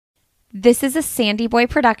This is a Sandy Boy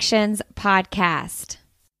Productions podcast.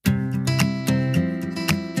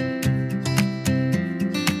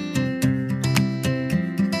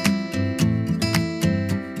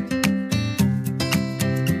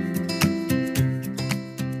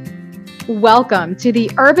 Welcome to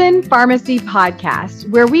the Urban Pharmacy Podcast,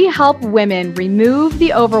 where we help women remove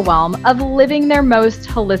the overwhelm of living their most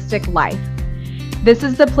holistic life. This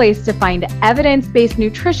is the place to find evidence-based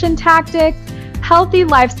nutrition tactics, healthy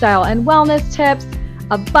lifestyle and wellness tips,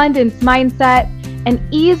 abundance mindset, and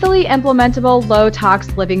easily implementable low-tox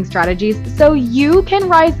living strategies so you can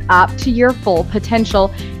rise up to your full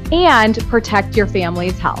potential and protect your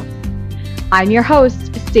family's health. I'm your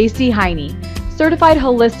host, Stacey Heine, certified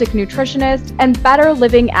holistic nutritionist and better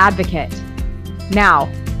living advocate.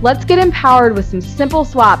 Now, let's get empowered with some simple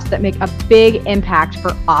swaps that make a big impact for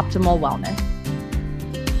optimal wellness.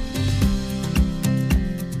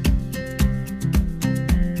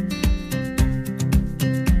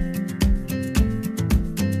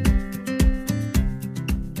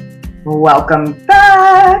 Welcome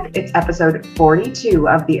back. It's episode 42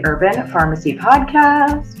 of the Urban Pharmacy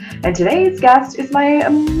Podcast. And today's guest is my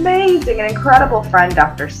amazing and incredible friend,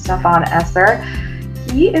 Dr. Stephan Esser.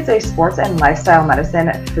 He is a sports and lifestyle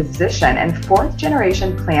medicine physician and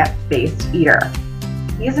fourth-generation plant-based eater.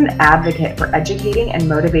 He is an advocate for educating and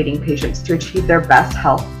motivating patients to achieve their best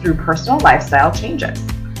health through personal lifestyle changes,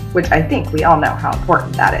 which I think we all know how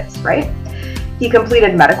important that is, right? He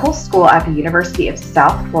completed medical school at the University of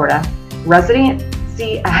South Florida,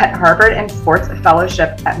 residency at Harvard, and sports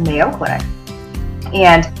fellowship at Mayo Clinic.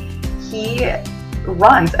 And he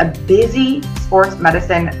runs a busy sports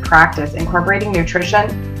medicine practice incorporating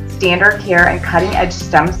nutrition, standard care, and cutting-edge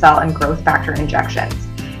stem cell and growth factor injections.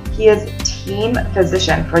 He is team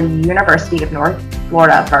physician for the University of North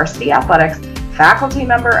Florida Varsity Athletics, faculty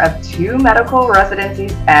member of 2 medical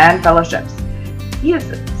residencies and fellowships. He is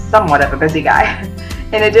somewhat of a busy guy.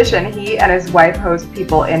 In addition, he and his wife host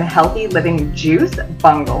people in Healthy Living Juice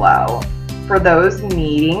Bungalow for those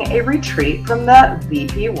needing a retreat from the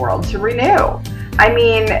VP world to renew. I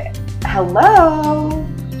mean, hello.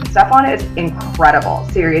 Stephan is incredible.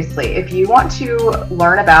 Seriously, if you want to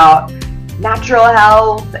learn about natural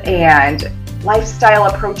health and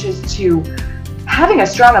lifestyle approaches to having a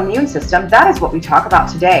strong immune system, that is what we talk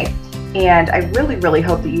about today. And I really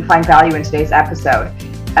hope that you find value in today's episode.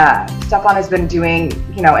 Stephan has been doing,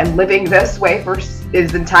 and living this way for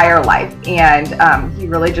his entire life. And he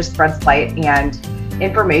really just spreads light and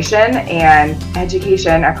information and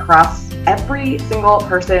education across every single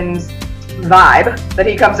person's vibe that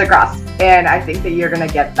he comes across. And I think that you're going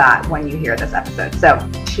to get that when you hear this episode. So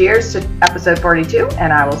cheers to episode 42,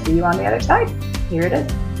 and I will see you on the other side. Here it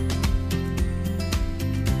is.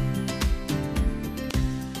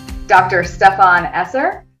 Dr. Stephan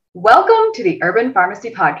Esser, welcome to the Urban Pharmacy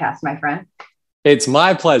Podcast, my friend. It's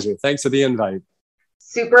my pleasure. Thanks for the invite.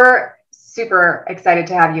 Super excited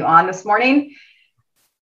to have you on this morning.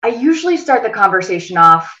 I usually start the conversation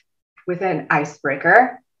off with an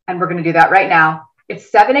icebreaker, and we're going to do that right now. It's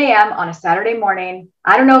 7 a.m. on a Saturday morning.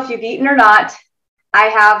 I don't know if you've eaten or not.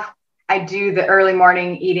 I do the early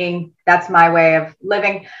morning eating. That's my way of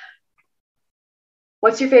living.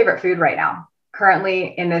 What's your favorite food right now?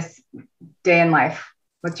 Currently in this day in life,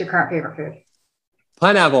 what's your current favorite food?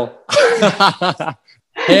 Pineapple.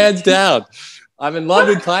 Hands down. I'm in love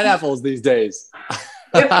with pineapples these days.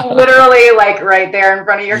 It's literally like right there in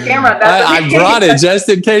front of your camera. I brought it just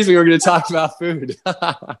in case we were going to talk about food.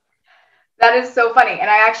 That is so funny. And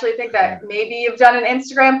I actually think that maybe you've done an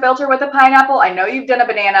Instagram filter with a pineapple. I know you've done a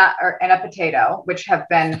banana and a potato, which have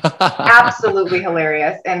been absolutely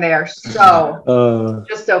hilarious. And they are just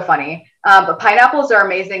so funny. But pineapples are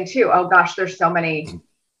amazing too. Oh gosh, there's so many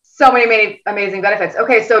amazing benefits.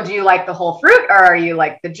 Okay. So do you like the whole fruit or are you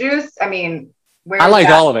like the juice? I mean, I like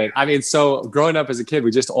all of it. I mean, so growing up as a kid, we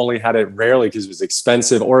just only had it rarely because it was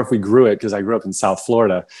expensive, or if we grew it, because I grew up in South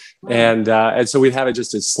Florida. And so we'd have it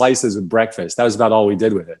just as slices with breakfast. That was about all we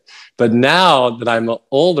did with it. But now that I'm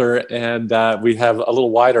older and we have a little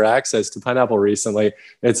wider access to pineapple recently,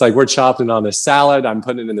 it's like we're chopping on the salad. I'm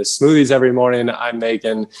putting it in the smoothies every morning. I'm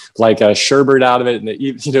making like a sherbet out of it.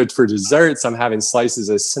 And for desserts, I'm having slices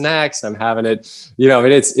as snacks. I'm having it,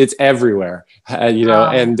 it's everywhere,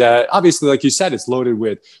 and obviously, like you said, it's loaded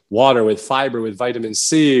with water, with fiber, with vitamin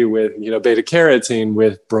C, with, beta carotene,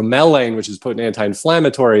 with bromelain, which is potent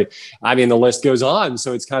anti-inflammatory. I mean, the list goes on.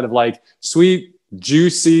 So it's kind of like sweet,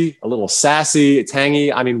 juicy, a little sassy,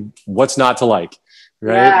 tangy. I mean, what's not to like,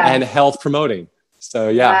 right? Yes. And health promoting. So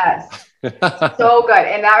yeah. Yes. So good.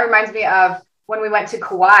 And that reminds me of when we went to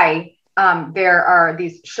Kauai there are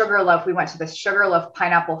these Sugarloaf. We went to this Sugarloaf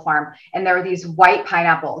pineapple farm, and there were these white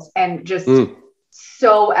pineapples, and just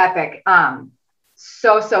so epic.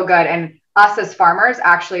 So good. And us as farmers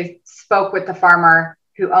actually spoke with the farmer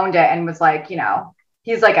who owned it and was like,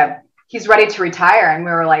 he's ready to retire. And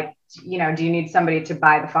we were like, do you need somebody to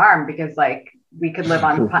buy the farm? Because like we could live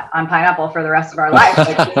on pineapple for the rest of our life.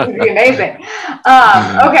 Like, this would be amazing.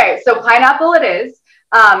 Okay. So pineapple it is.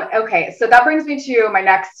 Okay. So that brings me to my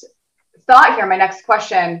next thought here. My next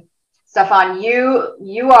question, Stephan,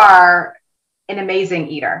 you are an amazing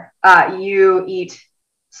eater. You eat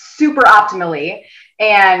super optimally,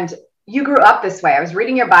 and you grew up this way. I was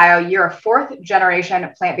reading your bio. You're a 4th generation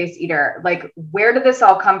plant-based eater. Like, where did this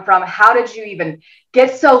all come from? How did you even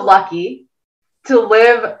get so lucky to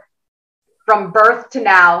live from birth to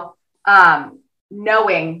now,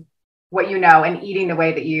 knowing what you know and eating the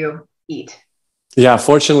way that you eat? Yeah,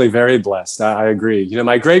 fortunately, very blessed. I agree.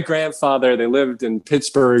 My great-grandfather, they lived in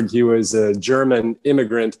Pittsburgh. He was a German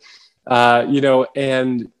immigrant,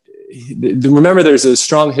 and remember, there's a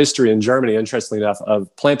strong history in Germany, interestingly enough,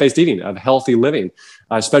 of plant-based eating, of healthy living,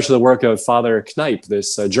 especially the work of Father Kneipp,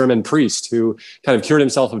 this German priest who kind of cured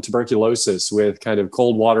himself of tuberculosis with kind of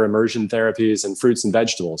cold water immersion therapies and fruits and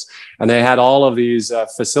vegetables. And they had all of these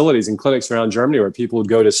facilities and clinics around Germany where people would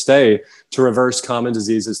go to stay to reverse common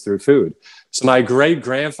diseases through food. So my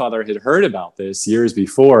great-grandfather had heard about this years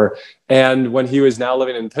before. And when he was now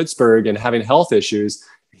living in Pittsburgh and having health issues,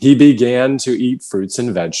 he began to eat fruits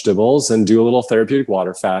and vegetables and do a little therapeutic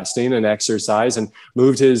water fasting and exercise, and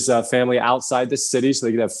moved his family outside the city so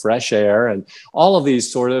they could have fresh air and all of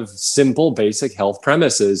these sort of simple, basic health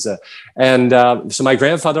premises. So my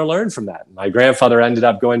grandfather learned from that. My grandfather ended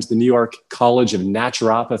up going to the New York College of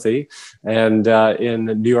Naturopathy and in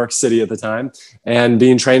New York City at the time, and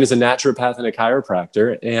being trained as a naturopath and a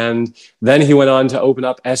chiropractor. And then he went on to open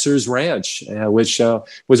up Esser's Ranch, which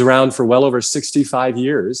was around for well over 65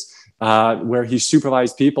 years. Where he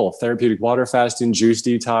supervised people, therapeutic water fasting, juice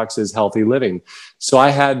detoxes, healthy living. So I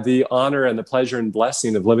had the honor and the pleasure and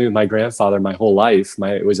blessing of living with my grandfather my whole life.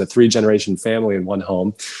 It was a 3-generation family in one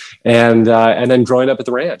home. And then growing up at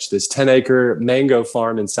the ranch, this 10-acre mango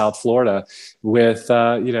farm in South Florida with,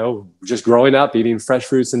 just growing up, eating fresh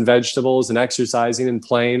fruits and vegetables and exercising and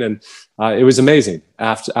playing. And it was amazing.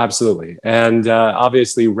 Absolutely. And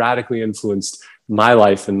obviously radically influenced my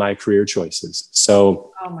life and my career choices.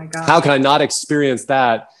 So oh my God, how can I not experience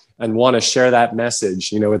that and want to share that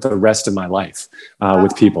message, with the rest of my life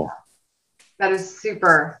with people? That is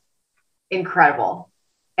super incredible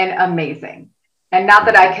and amazing. And not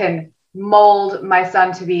that I can mold my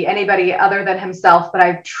son to be anybody other than himself, but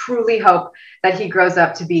I truly hope that he grows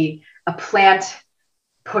up to be a plant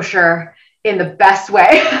pusher in the best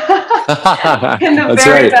way, in the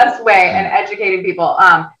very best way, and educating people.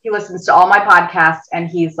 He listens to all my podcasts, and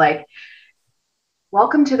he's like,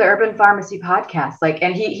 welcome to the Urban Pharmacy Podcast. Like,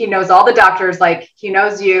 and he knows all the doctors, like he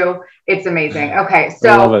knows you. It's amazing. Okay.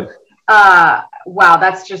 So, wow,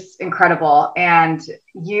 that's just incredible. And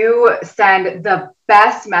you send the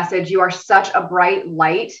best message. You are such a bright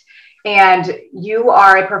light, and you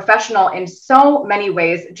are a professional in so many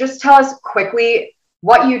ways. Just tell us quickly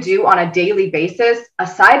what you do on a daily basis,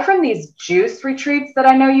 aside from these juice retreats that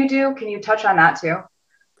I know you do. Can you touch on that too?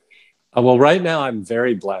 Well, right now I'm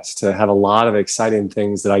very blessed to have a lot of exciting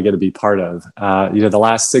things that I get to be part of. The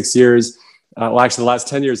last 6 years, the last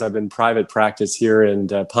 10 years, I've been private practice here in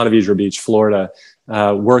Ponte Vedra Beach, Florida,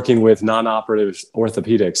 working with non-operative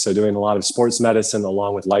orthopedics. So doing a lot of sports medicine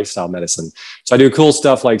along with lifestyle medicine. So I do cool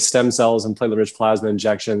stuff like stem cells and platelet-rich plasma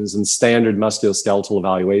injections and standard musculoskeletal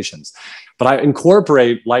evaluations. But I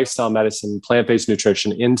incorporate lifestyle medicine, plant-based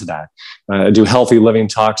nutrition into that. I do healthy living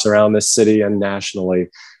talks around this city and nationally,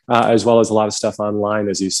 as well as a lot of stuff online,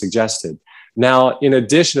 as you suggested. Now, in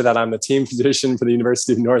addition to that, I'm the team physician for the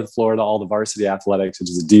University of North Florida, all the varsity athletics, which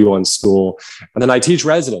is a D1 school. And then I teach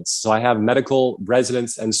residents. So I have medical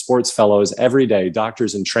residents and sports fellows every day,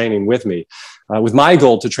 doctors in training with me, with my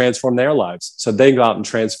goal to transform their lives so they can go out and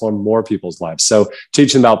transform more people's lives. So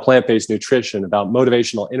teach them about plant-based nutrition, about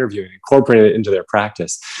motivational interviewing, incorporating it into their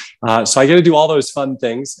practice. So I get to do all those fun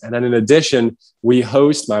things. And then in addition, we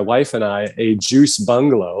host, my wife and I, a juice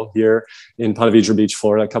bungalow here in Ponte Vedra Beach,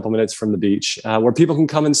 Florida, a couple minutes from the beach, where people can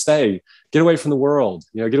come and stay, get away from the world,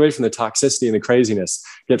 get away from the toxicity and the craziness,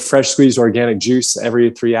 get fresh squeezed organic juice every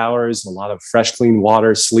 3 hours, a lot of fresh, clean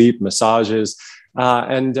water, sleep, massages,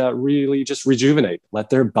 and really just rejuvenate, let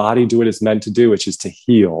their body do what it's meant to do, which is to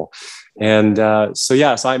heal. And so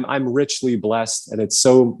I'm richly blessed, and it's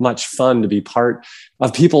so much fun to be part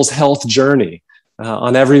of people's health journey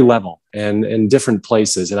on every level and in different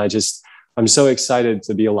places. And I'm so excited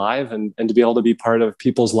to be alive and to be able to be part of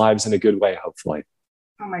people's lives in a good way, hopefully.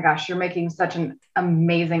 Oh my gosh, you're making such an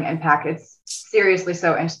amazing impact. It's seriously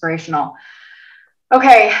so inspirational.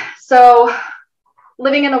 Okay, so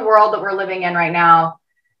living in the world that we're living in right now,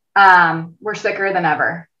 we're sicker than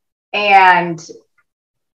ever. And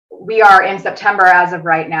we are in September as of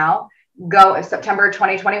right now, September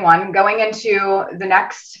 2021, going into the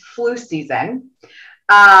next flu season,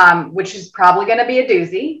 which is probably going to be a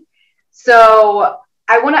doozy. So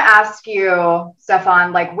I want to ask you,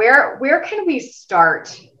 Stephan, like where can we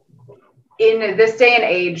start in this day and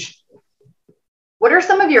age? What are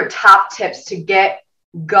some of your top tips to get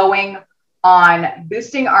going on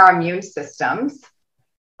boosting our immune systems?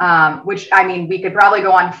 Which, I mean, we could probably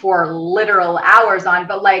go on for literal hours on,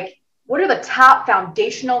 but like, what are the top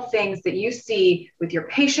foundational things that you see with your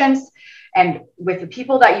patients and with the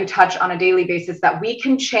people that you touch on a daily basis that we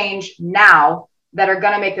can change now that are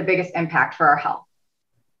going to make the biggest impact for our health?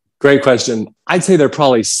 Great question. I'd say there are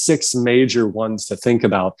probably 6 major ones to think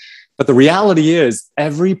about. But the reality is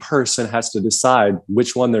every person has to decide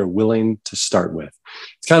which one they're willing to start with.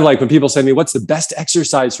 It's kind of like when people say to me, what's the best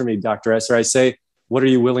exercise for me, Dr. Esser? I say, what are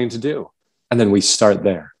you willing to do? And then we start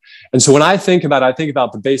there. And so when I think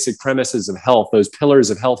about the basic premises of health. Those pillars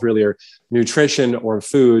of health really are nutrition or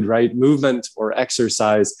food, right? Movement or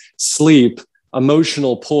exercise, sleep,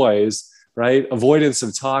 emotional poise, right? Avoidance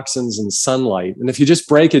of toxins and sunlight. And if you just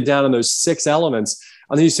break it down in those 6 elements,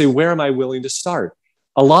 and then you say, where am I willing to start?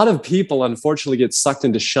 A lot of people, unfortunately, get sucked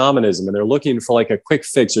into shamanism and they're looking for like a quick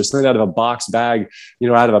fix or something out of a box bag,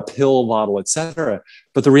 out of a pill bottle, et cetera.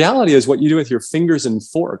 But the reality is what you do with your fingers and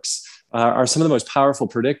forks are some of the most powerful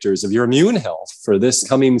predictors of your immune health for this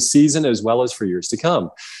coming season, as well as for years to come.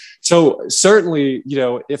 So certainly,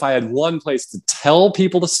 if I had one place to tell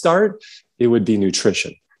people to start, it would be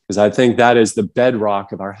nutrition, because I think that is the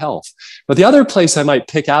bedrock of our health. But the other place I might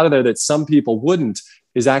pick out of there that some people wouldn't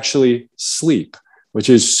is actually sleep, which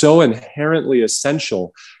is so inherently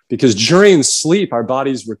essential, because during sleep, our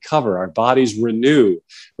bodies recover, our bodies renew,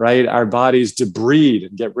 right? Our bodies debride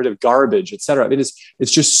and get rid of garbage, et cetera. I mean,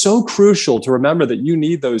 it's just so crucial to remember that you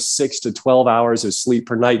need those 6 to 12 hours of sleep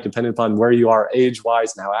per night, depending upon where you are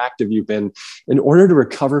age-wise and how active you've been, in order to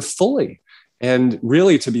recover fully and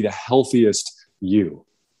really to be the healthiest you.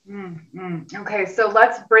 Okay, so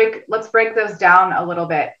let's break those down a little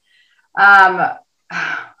bit.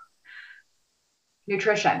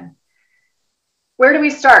 Nutrition. Where do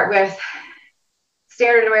we start with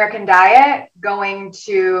standard American diet, going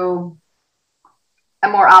to a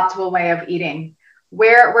more optimal way of eating?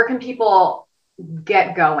 Where can people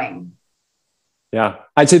get going? Yeah,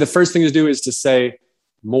 I'd say the first thing to do is to say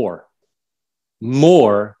more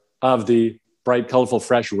of the bright, colorful,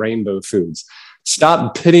 fresh rainbow foods.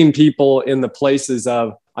 Stop pitting people in the places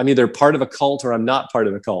of, I'm either part of a cult or I'm not part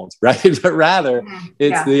of a cult, right? But rather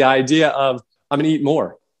it's the idea of, I'm going to eat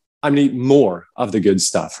more. I'm going to eat more of the good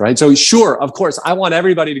stuff, right? So sure, of course, I want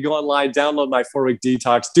everybody to go online, download my 4-week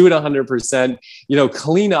detox, do it 100%,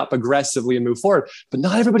 clean up aggressively and move forward. But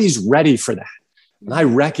not everybody's ready for that. And I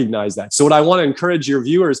recognize that. So what I want to encourage your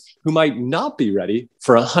viewers who might not be ready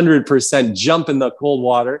for 100% jump in the cold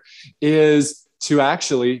water is to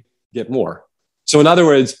actually get more. So in other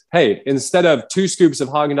words, hey, instead of 2 scoops of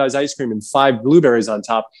Haagen-Dazs ice cream and 5 blueberries on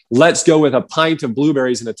top, let's go with a pint of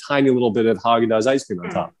blueberries and a tiny little bit of Haagen-Dazs ice cream on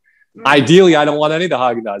top. Ideally, I don't want any of the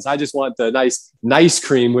Haagen-Dazs. I just want the nice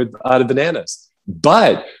cream out of bananas.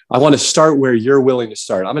 But I want to start where you're willing to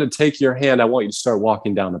start. I'm going to take your hand. I want you to start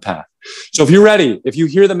walking down the path. So if you're ready, if you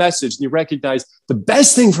hear the message and you recognize the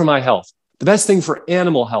best thing for my health, the best thing for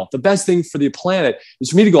animal health, the best thing for the planet is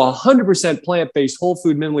for me to go 100% plant-based, whole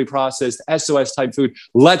food, minimally processed, SOS type food.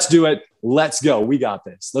 Let's do it. Let's go. We got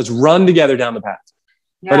this. Let's run together down the path.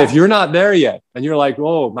 Yeah. But if you're not there yet and you're like,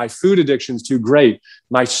 oh, my food addiction's too great.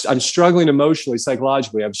 I'm struggling emotionally,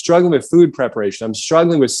 psychologically. I'm struggling with food preparation. I'm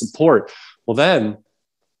struggling with support. Well, then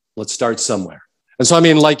let's start somewhere. And so,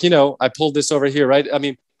 I pulled this over here, right?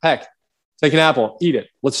 Heck, take an apple, eat it.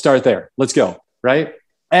 Let's start there. Let's go, right?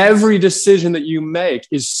 Every decision that you make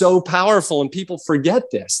is so powerful, and people forget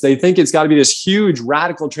this. They think it's got to be this huge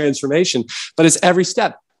radical transformation, but it's every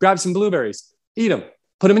step. Grab some blueberries, eat them,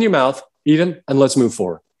 put them in your mouth, eat them, and let's move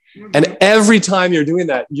forward. And every time you're doing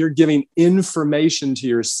that, you're giving information to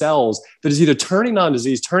your cells that is either turning on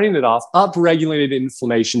disease, turning it off, up-regulated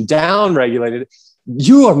inflammation, down-regulated.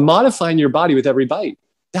 You are modifying your body with every bite.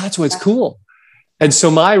 That's what's cool. And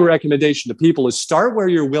so my recommendation to people is start where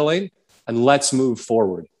you're willing and let's move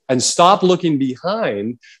forward. And stop looking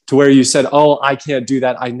behind to where you said, oh, I can't do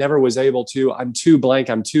that. I never was able to. I'm too blank.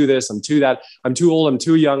 I'm too this. I'm too that. I'm too old. I'm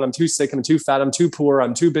too young. I'm too sick. I'm too fat. I'm too poor.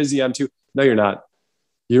 I'm too busy. No, you're not.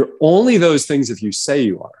 You're only those things if you say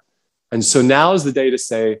you are. And so now is the day to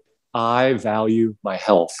say, I value my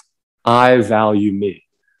health. I value me.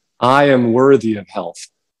 I am worthy of health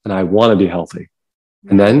and I want to be healthy.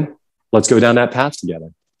 And then let's go down that path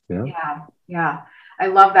together. Yeah. I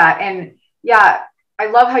love that. And yeah, I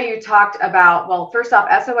love how you talked about, well, first off,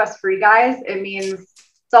 SOS free, guys, it means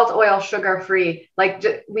salt, oil, sugar free. Like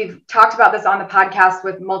we've talked about this on the podcast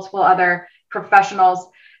with multiple other professionals.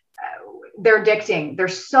 They're addicting. They're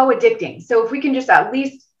so addicting. So if we can just at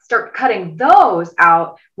least start cutting those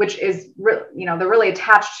out, which is, they're really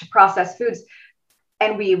attached to processed foods,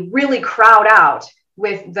 and we really crowd out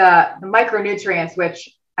with the micronutrients, which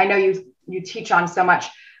I know you teach on so much,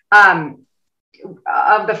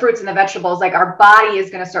 of the fruits and the vegetables, like our body is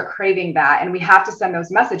going to start craving that, and we have to send those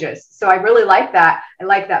messages. So I really like that. I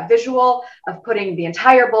like that visual of putting the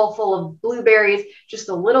entire bowl full of blueberries, just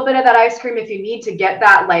a little bit of that ice cream if you need to get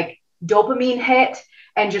that like dopamine hit,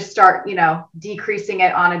 and just start, decreasing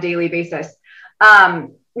it on a daily basis.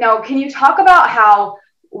 Now, can you talk about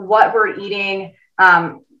what we're eating,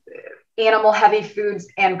 animal heavy foods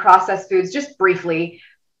and processed foods, just briefly,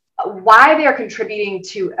 why they are contributing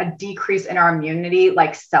to a decrease in our immunity,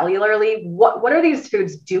 like cellularly? What are these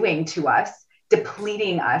foods doing to us,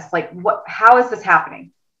 depleting us? Like how is this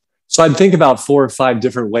happening? So I'd think about 4 or 5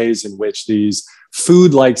 different ways in which these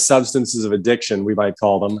food-like substances of addiction, we might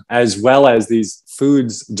call them, as well as these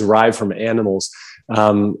foods derived from animals,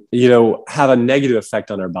 have a negative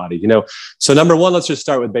effect on our body. So number one, let's just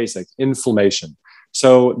start with basic inflammation.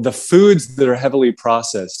 So the foods that are heavily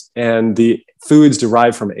processed and the foods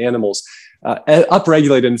derived from animals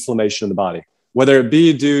upregulate inflammation in the body, whether it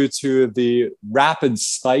be due to the rapid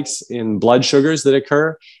spikes in blood sugars that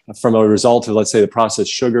occur from a result of, let's say, the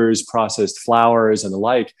processed sugars, processed flours, and the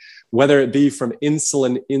like, whether it be from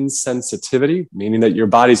insulin insensitivity, meaning that your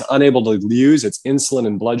body's unable to use its insulin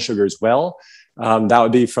and blood sugars well. That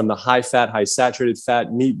would be from the high fat, high saturated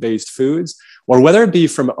fat, meat-based foods, or whether it be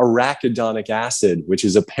from arachidonic acid, which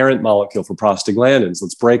is a parent molecule for prostaglandins.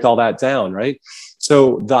 Let's break all that down, right?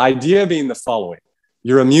 So the idea being the following: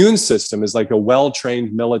 your immune system is like a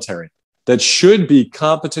well-trained military that should be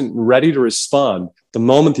competent and ready to respond the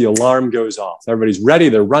moment the alarm goes off. Everybody's ready.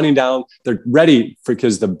 They're running down. They're ready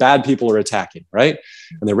because the bad people are attacking, right?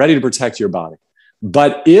 And they're ready to protect your body.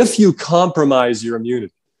 But if you compromise your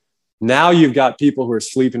immunity, now you've got people who are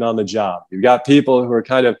sleeping on the job. You've got people who are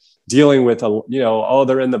kind of dealing with,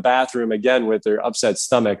 they're in the bathroom again with their upset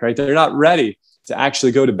stomach, right? They're not ready to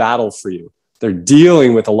actually go to battle for you. They're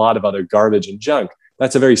dealing with a lot of other garbage and junk.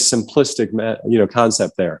 That's a very simplistic,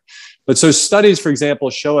 concept there. But so studies, for example,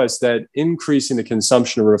 show us that increasing the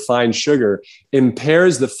consumption of refined sugar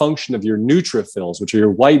impairs the function of your neutrophils, which are your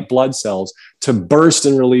white blood cells, to burst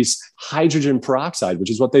and release hydrogen peroxide, which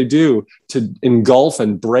is what they do to engulf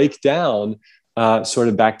and break down sort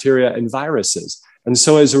of bacteria and viruses. And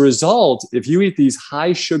so as a result, if you eat these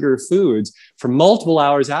high sugar foods for multiple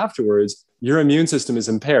hours afterwards, your immune system is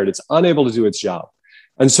impaired. It's unable to do its job.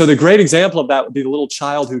 And so the great example of that would be the little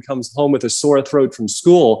child who comes home with a sore throat from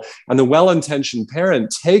school, and the well-intentioned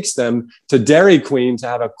parent takes them to Dairy Queen to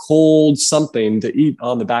have a cold something to eat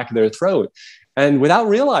on the back of their throat. And without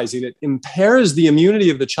realizing it, impairs the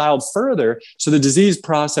immunity of the child further, so the disease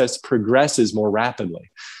process progresses more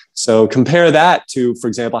rapidly. So compare that to, for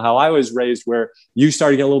example, how I was raised, where you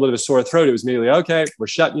started getting a little bit of a sore throat. It was immediately, okay, we're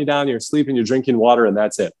shutting you down, you're sleeping, you're drinking water, and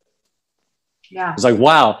that's it. Yeah. It's like,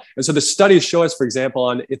 wow. And so the studies show us, for example,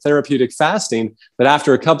 on therapeutic fasting, that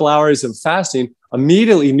after a couple hours of fasting,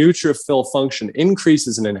 immediately neutrophil function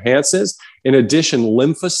increases and enhances. In addition,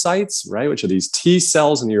 lymphocytes, right, which are these T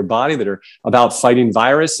cells in your body that are about fighting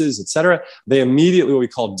viruses, et cetera, they immediately what we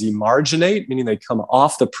call demarginate, meaning they come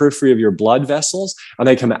off the periphery of your blood vessels and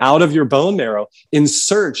they come out of your bone marrow in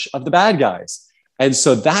search of the bad guys. And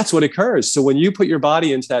so that's what occurs. So when you put your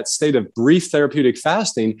body into that state of brief therapeutic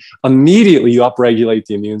fasting, immediately you upregulate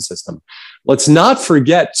the immune system. Let's not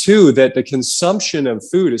forget, too, that the consumption of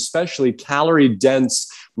food, especially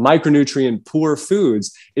calorie-dense, micronutrient-poor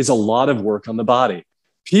foods, is a lot of work on the body.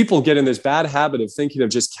 People get in this bad habit of thinking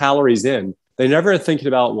of just calories in. They never are thinking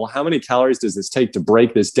about, well, how many calories does this take to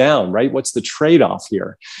break this down, right? What's the trade-off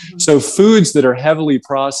here? Mm-hmm. So foods that are heavily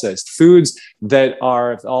processed, foods that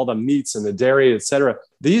are all the meats and the dairy, et cetera,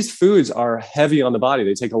 these foods are heavy on the body.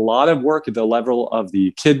 They take a lot of work at the level of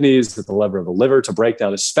the kidneys, at the level of the liver to break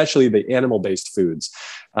down, especially the animal-based foods.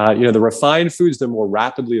 The refined foods, they're more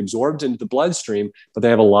rapidly absorbed into the bloodstream, but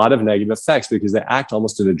they have a lot of negative effects because they act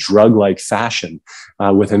almost in a drug-like fashion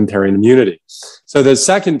with impairing immunity. So the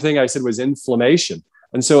second thing I said was inflammation.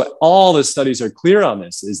 And so all the studies are clear on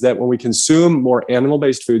this, is that when we consume more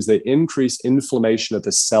animal-based foods, they increase inflammation at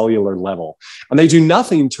the cellular level. And they do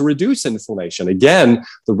nothing to reduce inflammation. Again,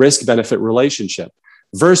 the risk-benefit relationship.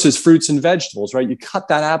 Versus fruits and vegetables, right? You cut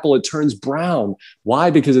that apple, it turns brown. Why?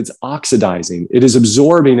 Because it's oxidizing. It is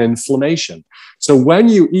absorbing inflammation. So when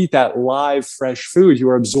you eat that live, fresh food, you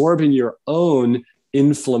are absorbing your own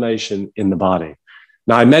inflammation in the body.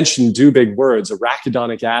 Now, I mentioned two big words,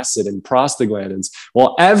 arachidonic acid and prostaglandins.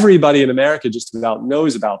 Well, everybody in America just about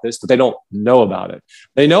knows about this, but they don't know about it.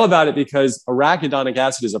 They know about it because arachidonic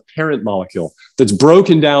acid is a parent molecule that's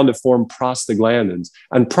broken down to form prostaglandins.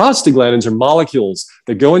 And prostaglandins are molecules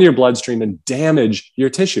that go in your bloodstream and damage your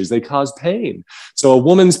tissues. They cause pain. So a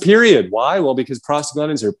woman's period, why? Well, because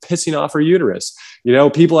prostaglandins are pissing off her uterus. You know,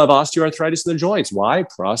 people have osteoarthritis in their joints. Why?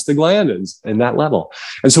 Prostaglandins in that level.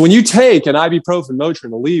 And so when you take an ibuprofen,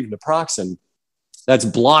 Motrin, Aleve, naproxen, that's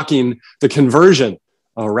blocking the conversion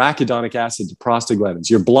of arachidonic acid to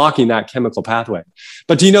prostaglandins. You're blocking that chemical pathway.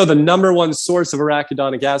 But do you know the number one source of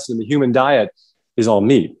arachidonic acid in the human diet is all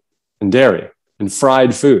meat and dairy and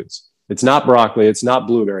fried foods? It's not broccoli. It's not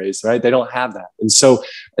blueberries, right? They don't have that. And so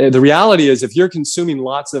the reality is if you're consuming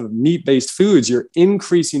lots of meat-based foods, you're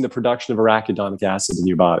increasing the production of arachidonic acid in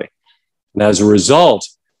your body. And as a result,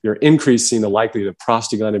 you're increasing the likelihood of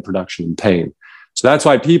prostaglandin production and pain. So that's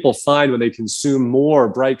why people find when they consume more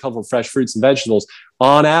bright, colorful, fresh fruits and vegetables,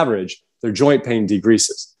 on average, their joint pain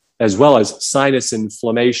decreases, as well as sinus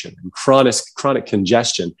inflammation and chronic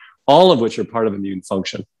congestion, all of which are part of immune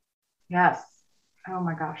function. Yes. Oh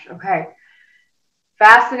my gosh. Okay.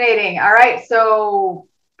 Fascinating. All right. So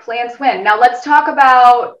plants win. Now let's talk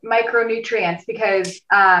about micronutrients because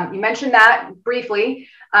you mentioned that briefly.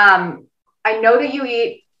 I know that you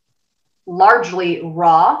eat largely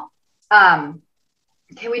raw.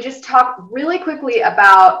 Can we just talk really quickly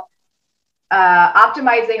about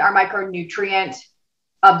optimizing our micronutrient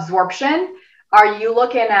absorption? Are you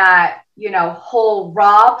looking at, whole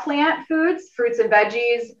raw plant foods, fruits and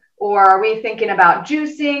veggies? Or are we thinking about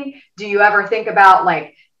juicing? Do you ever think about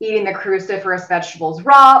like eating the cruciferous vegetables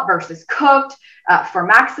raw versus cooked for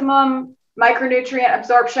maximum micronutrient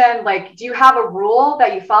absorption? Like, do you have a rule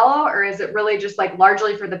that you follow, or is it really just like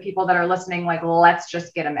largely for the people that are listening, like, let's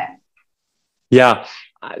just get them in? Yeah.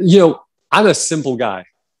 I'm a simple guy.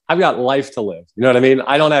 I've got life to live. You know what I mean?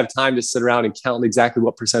 I don't have time to sit around and count exactly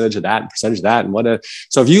what percentage of that and percentage of that.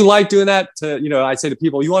 So if you like doing that, I say to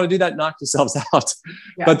people, you want to do that, knock yourselves out.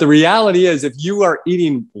 Yeah. But the reality is if you are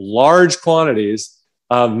eating large quantities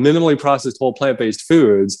of minimally processed whole plant-based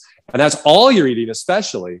foods, and that's all you're eating,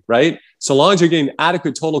 especially, right? So long as you're getting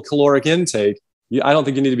adequate total caloric intake, I don't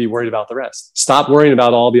think you need to be worried about the rest. Stop worrying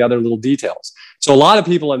about all the other little details. So a lot of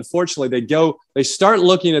people, unfortunately, they start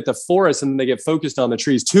looking at the forest and they get focused on the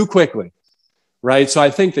trees too quickly, right? So I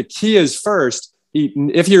think the key is first,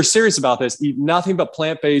 if you're serious about this, eat nothing but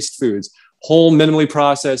plant-based foods, whole, minimally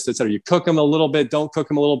processed, et cetera. You cook them a little bit, don't cook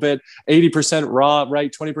them a little bit, 80% raw,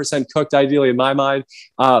 right? 20% cooked, ideally, in my mind.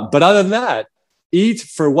 But other than that, eat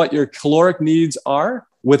for what your caloric needs are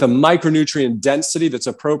with a micronutrient density that's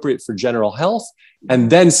appropriate for general health,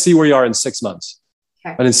 and then see where you are in 6 months.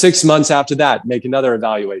 Okay. And in 6 months after that, make another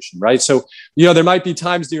evaluation, right? So, there might be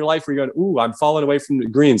times in your life where you're going, ooh, I'm falling away from the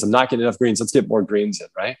greens. I'm not getting enough greens. Let's get more greens in,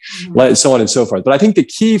 right? Mm-hmm. So on and so forth. But I think the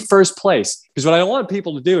key first place, because what I don't want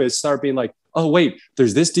people to do is start being like, oh, wait,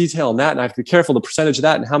 there's this detail and that, and I have to be careful the percentage of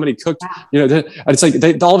that and how many cooked, and it's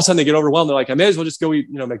like all of a sudden they get overwhelmed. They're like, I may as well just go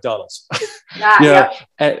eat, McDonald's, right?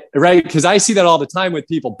 Because I see that all the time with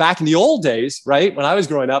people back in the old days, right? When I was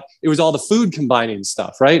growing up, it was all the food combining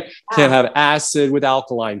stuff, right? Can't have acid with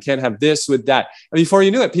alkaline, can't have this with that. And before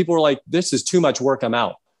you knew it, people were like, this is too much work, I'm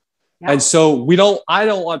out. Yeah. And so I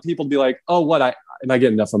don't want people to be like, oh, am I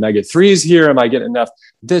getting enough omega-3s here? Am I getting enough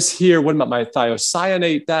this here? What about my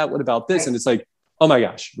thiocyanate? What about this? Right. And it's like, oh my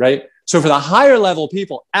gosh, right? So for the higher level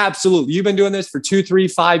people, absolutely. You've been doing this for 2, 3,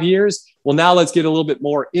 5 years. Well, now let's get a little bit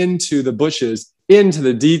more into the bushes, into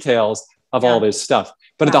the details of all this stuff.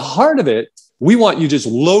 But at the heart of it, we want you just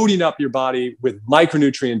loading up your body with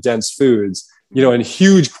micronutrient dense foods, in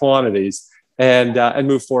huge quantities and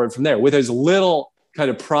move forward from there with as little kind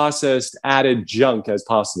of processed added junk as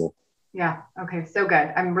possible. Yeah. Okay. So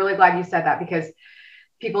good. I'm really glad you said that because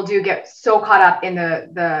people do get so caught up in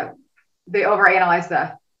they overanalyze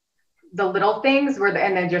the little things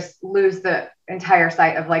and then just lose the entire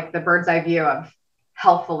sight of like the bird's eye view of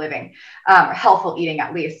healthful living, healthful eating,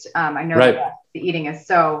 at least. I know that the eating is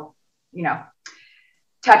so,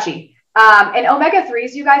 touchy. And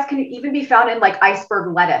omega-3s, you guys, can even be found in like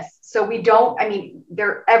iceberg lettuce. So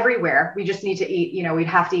they're everywhere. We just need to eat, we'd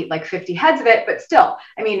have to eat like 50 heads of it, but still,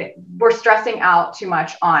 we're stressing out too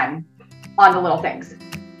much on the little things.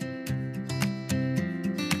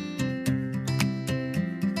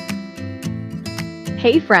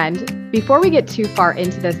 Hey friend, before we get too far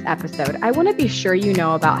into this episode, I want to be sure you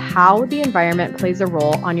know about how the environment plays a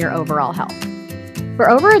role on your overall health. For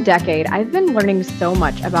over a decade, I've been learning so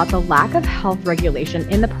much about the lack of health regulation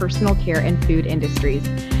in the personal care and food industries,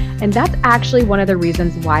 and that's actually one of the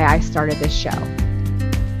reasons why I started this show.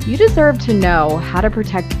 You deserve to know how to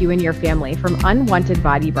protect you and your family from unwanted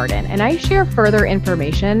body burden, and I share further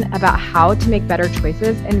information about how to make better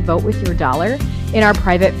choices and vote with your dollar in our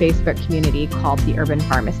private Facebook community called The Urban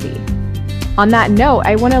Pharmacy. On that note,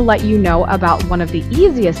 I want to let you know about one of the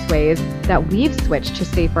easiest ways that we've switched to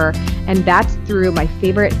safer, and that's through my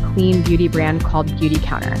favorite clean beauty brand called Beauty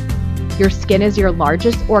Counter. Your skin is your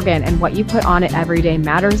largest organ, and what you put on it every day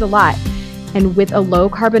matters a lot. And with a low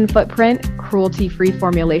carbon footprint, cruelty-free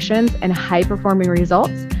formulations, and high-performing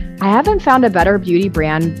results, I haven't found a better beauty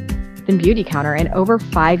brand than Beauty Counter in over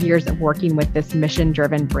 5 years of working with this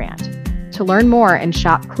mission-driven brand. To learn more and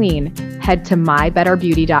shop clean, head to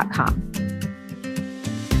mybetterbeauty.com.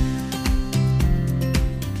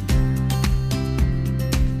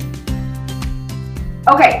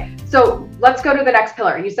 Okay, so let's go to the next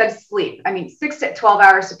pillar. You said sleep. 6 to 12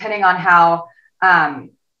 hours, depending on how, how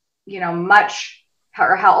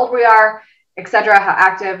old we are, et cetera, how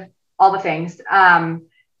active, all the things.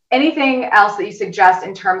 Anything else that you suggest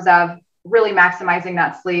in terms of really maximizing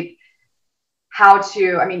that sleep?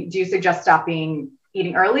 Do you suggest stopping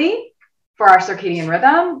eating early for our circadian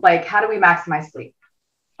rhythm? Like, how do we maximize sleep?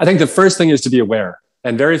 I think the first thing is to be aware.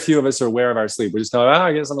 And very few of us are aware of our sleep. We just know,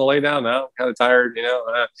 I guess I'm gonna lay down now. I'm kind of tired,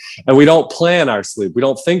 and we don't plan our sleep. We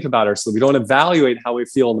don't think about our sleep. We don't evaluate how we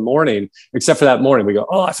feel in the morning, except for that morning. We go,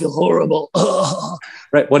 I feel horrible.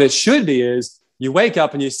 Right? What it should be is you wake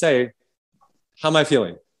up and you say, how am I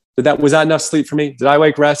feeling? Was that enough sleep for me? Did I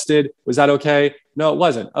wake rested? Was that okay? No, it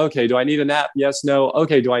wasn't. Okay. Do I need a nap? Yes, no.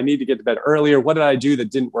 Okay. Do I need to get to bed earlier? What did I do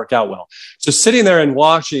that didn't work out well? So sitting there and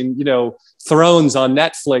watching, Thrones on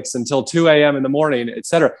Netflix until 2 a.m. in the morning, et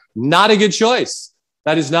cetera, not a good choice.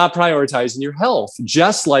 That is not prioritizing your health.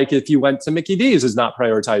 Just like if you went to Mickey D's is not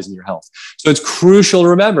prioritizing your health. So it's crucial to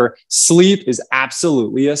remember sleep is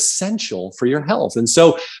absolutely essential for your health. And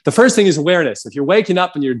so the first thing is awareness. If you're waking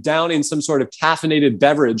up and you're downing some sort of caffeinated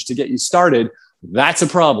beverage to get you started, that's a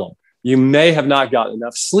problem. You may have not gotten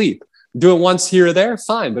enough sleep. Do it once here or there,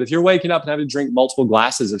 fine. But if you're waking up and having to drink multiple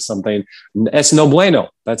glasses of something, es no bueno.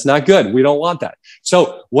 That's not good. We don't want that.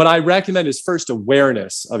 So what I recommend is first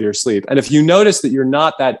awareness of your sleep. And if you notice that you're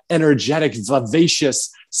not that energetic,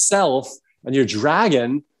 vivacious self and you're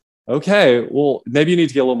dragging, okay, well, maybe you need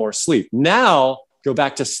to get a little more sleep. Now go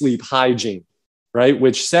back to sleep hygiene, right?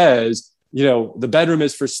 Which says, the bedroom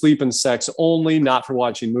is for sleep and sex only, not for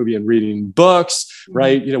watching movie and reading books,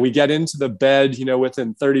 right? We get into the bed,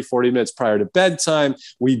 within 30, 40 minutes prior to bedtime.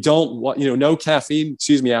 We don't want, no caffeine,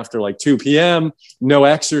 after like 2 p.m., no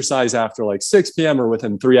exercise after like 6 p.m. or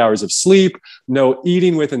within 3 hours of sleep, no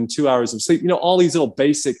eating within 2 hours of sleep, all these little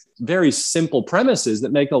basic, very simple premises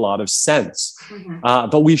that make a lot of sense.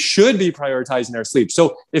 But we should be prioritizing our sleep.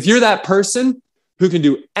 So if you're that person who can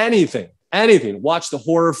do anything, watch the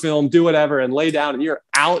horror film, do whatever, and lay down and you're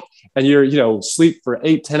out and you're, sleep for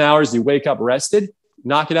 8-10 hours, you wake up rested,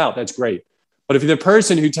 knock it out. That's great. But if you're the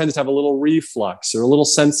person who tends to have a little reflux or a little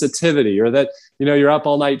sensitivity or that, you're up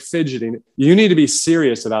all night fidgeting, you need to be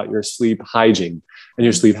serious about your sleep hygiene and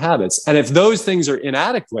your sleep habits. And if those things are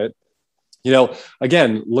inadequate,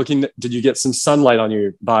 again, did you get some sunlight on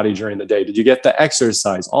your body during the day? Did you get the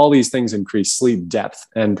exercise? All these things increase sleep depth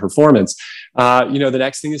and performance. The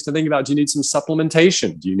next thing is to think about, do you need some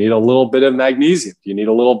supplementation? Do you need a little bit of magnesium? Do you need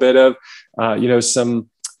a little bit of, some,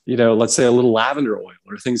 let's say a little lavender oil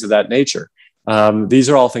or things of that nature? These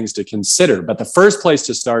are all things to consider. But the first place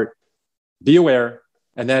to start, be aware,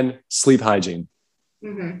 and then sleep hygiene.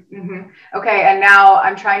 Okay, and now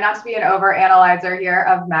I'm trying not to be an over-analyzer here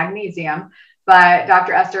of magnesium, but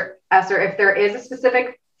Dr. Esser, if there is a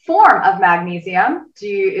specific form of magnesium,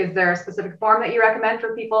 is there a specific form that you recommend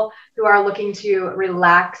for people who are looking to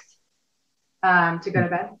relax to go to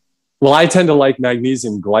bed? Well, I tend to like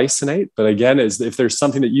magnesium glycinate, but again, if there's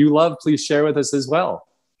something that you love, please share with us as well.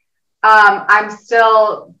 I'm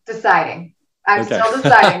still deciding. Kind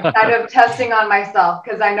of testing on myself,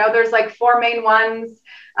 because I know there's like 4 main ones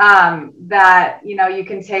that, you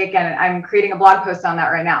can take, and I'm creating a blog post on that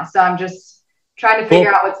right now. So I'm just trying to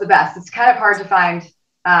figure out what's the best. It's kind of hard to find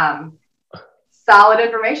solid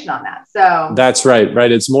information on that. So that's right.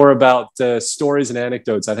 Right. It's more about stories and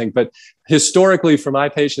anecdotes, I think. But historically, for my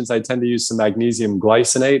patients, I tend to use some magnesium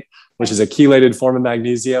glycinate, which is a chelated form of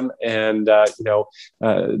magnesium, and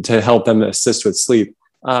to help them assist with sleep.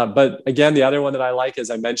 But again, the other one that I like, as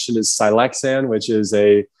I mentioned, is Silexan, which is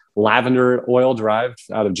a lavender oil derived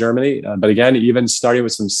out of Germany. But again, even starting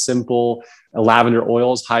with some simple lavender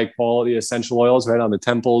oils, high quality essential oils, right on the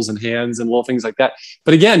temples and hands and little things like that.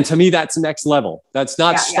 But again, to me, that's next level. That's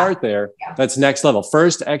not start there. Yeah. That's next level.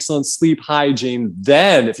 First, excellent sleep hygiene.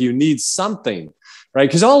 Then if you need something, right?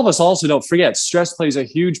 Because all of us also, don't forget, stress plays a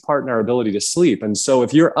huge part in our ability to sleep. And so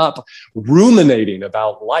if you're up ruminating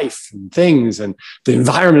about life and things and the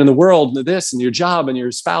environment in the world and this and your job and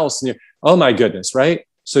your spouse and your, oh my goodness, right?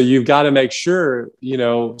 So you've got to make sure,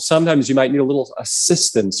 sometimes you might need a little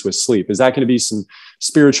assistance with sleep. Is that going to be some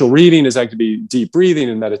spiritual reading? Is that going to be deep breathing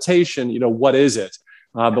and meditation? What is it?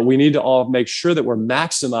 But we need to all make sure that we're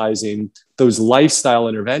maximizing those lifestyle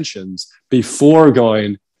interventions before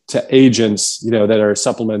going to agents, that are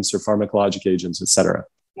supplements or pharmacologic agents, et cetera.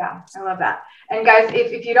 Yeah, I love that. And guys,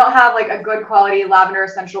 if you don't have like a good quality lavender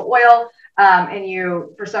essential oil, and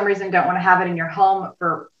you, for some reason, don't want to have it in your home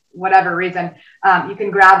for whatever reason, you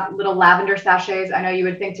can grab little lavender sachets. I know you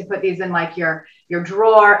would think to put these in like your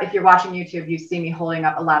drawer. If you're watching YouTube, you see me holding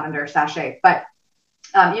up a lavender sachet, but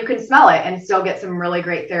you can smell it and still get some really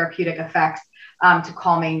great therapeutic effects to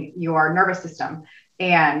calming your nervous system,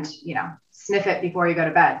 and, sniff it before you go to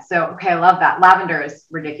bed. So, okay, I love that. Lavender is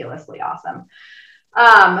ridiculously awesome.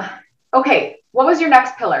 Okay. What was your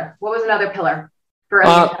next pillar? What was another pillar?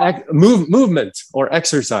 Movement or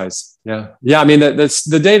exercise. Yeah. I mean,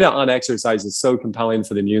 the data on exercise is so compelling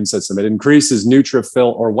for the immune system. It increases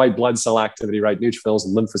neutrophil or white blood cell activity, right? Neutrophils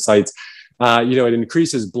and lymphocytes. It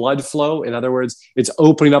increases blood flow. In other words, it's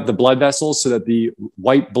opening up the blood vessels so that the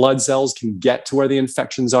white blood cells can get to where the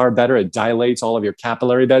infections are better. It dilates all of your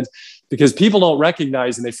capillary beds, because people don't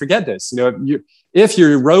recognize, and they forget this. If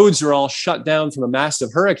your roads are all shut down from a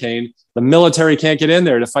massive hurricane, the military can't get in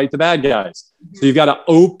there to fight the bad guys. So you've got to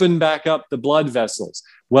open back up the blood vessels.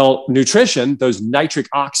 Well, nutrition, those nitric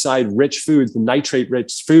oxide rich foods, the nitrate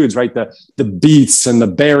rich foods, right? The beets and the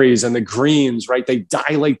berries and the greens, right? They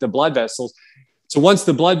dilate the blood vessels. So once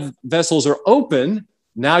the blood vessels are open,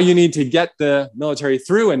 now you need to get the military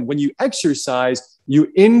through. And when you exercise,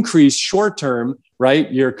 you increase short-term,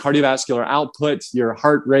 right? Your cardiovascular output, your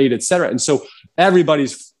heart rate, et cetera. And so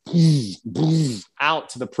everybody's out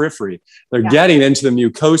to the periphery. They're getting into the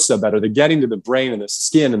mucosa better. They're getting to the brain and the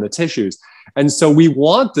skin and the tissues. And so we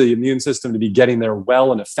want the immune system to be getting there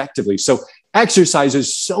well and effectively. So exercise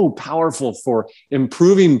is so powerful for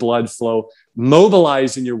improving blood flow,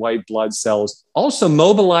 mobilizing your white blood cells, also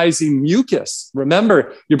mobilizing mucus.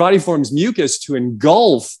 Remember, your body forms mucus to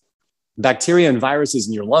engulf bacteria and viruses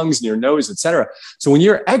in your lungs and your nose, et cetera. So when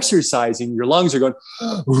you're exercising, your lungs are going,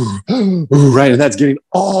 right? And that's getting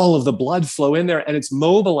all of the blood flow in there, and it's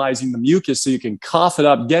mobilizing the mucus so you can cough it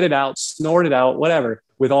up, get it out, snort it out, whatever,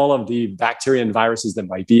 with all of the bacteria and viruses that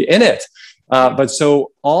might be in it. But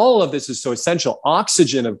so all of this is so essential.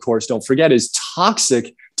 Oxygen, of course, don't forget, is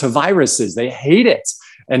toxic to viruses. They hate it.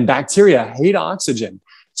 And bacteria hate oxygen.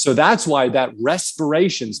 So that's why that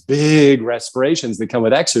big respirations that come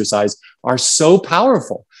with exercise are so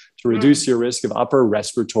powerful to reduce your risk of upper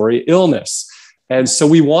respiratory illness. And so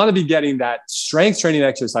we want to be getting that strength training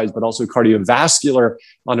exercise, but also cardiovascular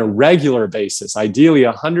on a regular basis, ideally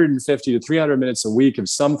 150 to 300 minutes a week of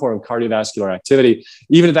some form of cardiovascular activity,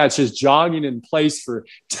 even if that's just jogging in place for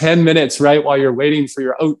 10 minutes, right, while you're waiting for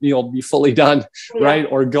your oatmeal to be fully done, right,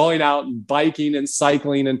 or going out and biking and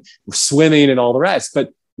cycling and swimming and all the rest. But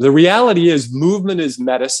the reality is movement is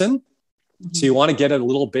medicine. So you want to get a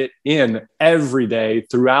little bit in every day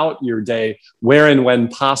throughout your day, where and when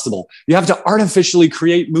possible. You have to artificially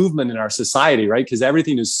create movement in our society, right? Because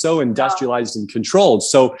everything is so industrialized and controlled.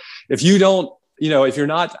 So if you don't, if you're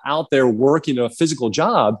not out there working a physical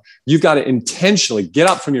job, you've got to intentionally get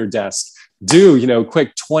up from your desk, do,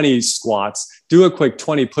 quick 20 squats, do a quick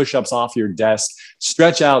 20 push-ups off your desk,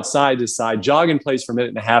 stretch out side to side, jog in place for a minute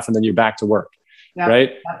and a half, and then you're back to work.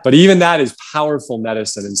 Right. But even that is powerful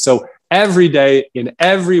medicine. And so every day, in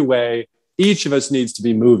every way, each of us needs to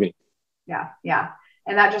be moving. Yeah.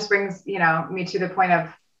 And that just brings, me to the point of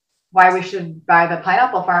why we should buy the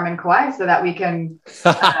pineapple farm in Kauai, so that we can,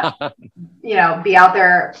 be out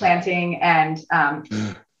there planting and,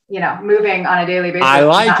 moving on a daily basis. I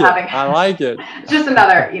like it. Just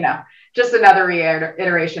another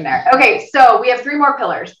reiteration there. Okay. So we have 3 more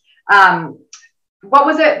pillars. What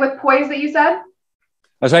was it with poise that you said?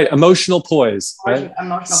 That's right. Emotional poise. Right?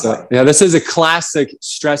 Emotional poise. Yeah, this is a classic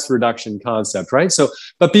stress reduction concept, right? So,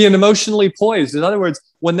 but being emotionally poised, in other words,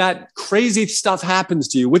 when that crazy stuff happens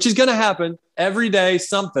to you, which is going to happen every day,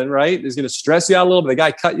 something, right, is going to stress you out a little bit. The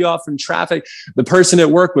guy cut you off in traffic. The person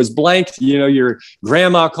at work was blanked. Your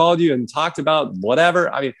grandma called you and talked about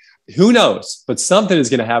whatever. I mean, who knows? But something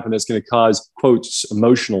is going to happen that's going to cause, quote,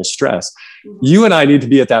 emotional stress. You and I need to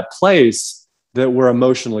be at that place that we're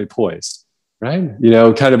emotionally poised, right?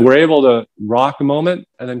 Kind of we're able to rock a moment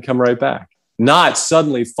and then come right back, not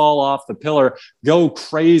suddenly fall off the pillar, go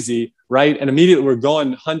crazy, right? And immediately we're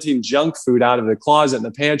going hunting junk food out of the closet in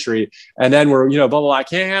the pantry. And then we're, blah, blah, blah, I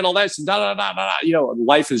can't handle this. Da, da, da, da, da.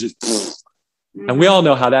 Life is just, and we all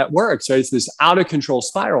know how that works, right? It's this out of control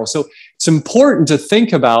spiral. So it's important to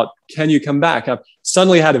think about, can you come back? I've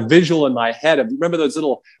suddenly had a visual in my head. Remember those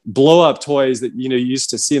little blow up toys that, you used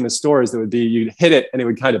to see in the stores that would be, you'd hit it and it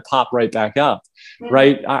would kind of pop right back up,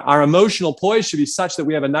 right? Our emotional poise should be such that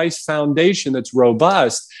we have a nice foundation that's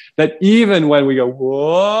robust, that even when we go,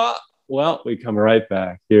 whoa, well, we come right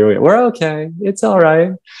back. We're okay. It's all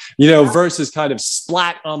right. Versus kind of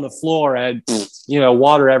splat on the floor and,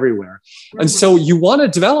 water everywhere. And so you want to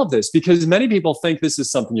develop this, because many people think this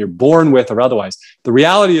is something you're born with or otherwise. The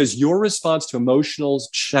reality is your response to emotional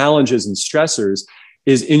challenges and stressors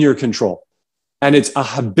is in your control. And it's a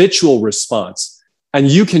habitual response. And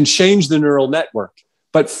you can change the neural network.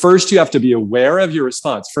 But first, you have to be aware of your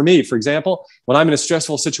response. For me, for example, when I'm in a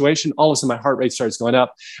stressful situation, all of a sudden my heart rate starts going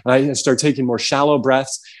up and I start taking more shallow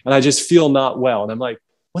breaths and I just feel not well. And I'm like,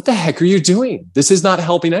 what the heck are you doing? This is not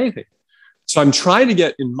helping anything. So I'm trying to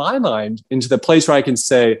get, in my mind, into the place where I can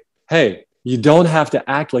say, hey, you don't have to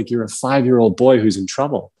act like you're a 5-year-old boy who's in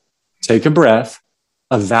trouble. Take a breath,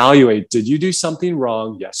 evaluate, did you do something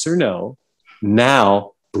wrong? Yes or no?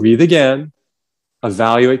 Now, breathe again.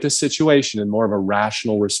 Evaluate the situation in more of a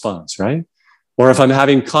rational response, right? Or if I'm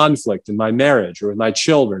having conflict in my marriage or with my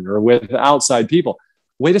children or with outside people,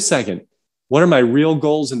 wait a second. What are my real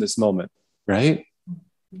goals in this moment, right?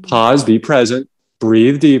 Pause, be present,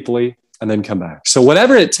 breathe deeply, and then come back. So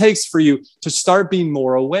whatever it takes for you to start being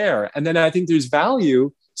more aware. And then I think there's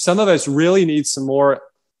value. Some of us really need some more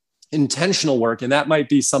intentional work. And that might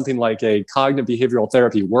be something like a cognitive behavioral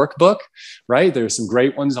therapy workbook, right? There's some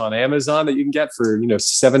great ones on Amazon that you can get for,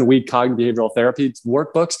 7-week cognitive behavioral therapy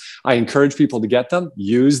workbooks. I encourage people to get them,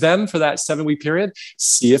 use them for that 7-week period,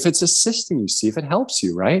 see if it's assisting you, see if it helps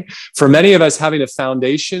you, right? For many of us, having a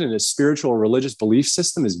foundation in a spiritual or religious belief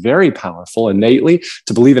system is very powerful innately,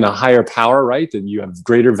 to believe in a higher power, right? That you have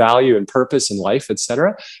greater value and purpose in life,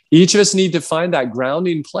 etc. Each of us need to find that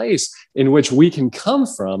grounding place in which we can come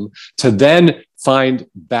from to then find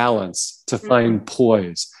balance, to find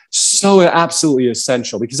poise. So absolutely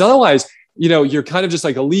essential, because otherwise, you're kind of just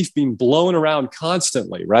like a leaf being blown around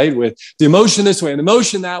constantly, right? With the emotion this way and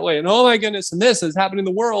emotion that way. And oh my goodness, and this is happening in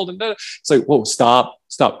the world. And it's like, whoa, stop,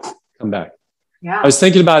 come back. Yeah. I was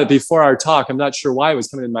thinking about it before our talk. I'm not sure why it was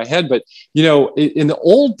coming in my head, but in the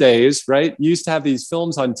old days, right, you used to have these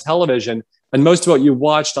films on television. And most of what you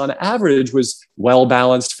watched on average was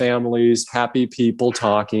well-balanced families, happy people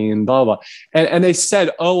talking, blah, blah. And they said,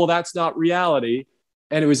 oh, well, that's not reality.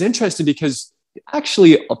 And it was interesting because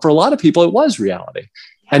actually, for a lot of people, it was reality.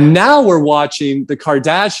 And now we're watching the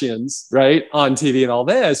Kardashians, right, on TV and all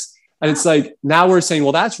this. And it's like, now we're saying,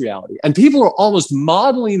 well, that's reality. And people are almost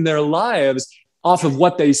modeling their lives off of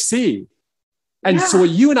what they see. And so what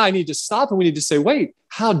you and I need to stop, and we need to say, wait,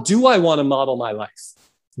 how do I want to model my life?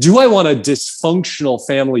 Do I want a dysfunctional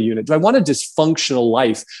family unit? Do I want a dysfunctional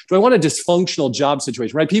life? Do I want a dysfunctional job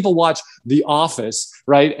situation, right? People watch The Office,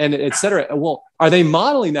 right? And et cetera. Well, are they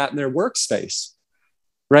modeling that in their workspace,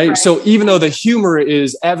 right? So even though the humor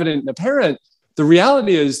is evident and apparent, the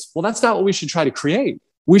reality is, well, that's not what we should try to create.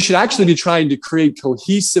 We should actually be trying to create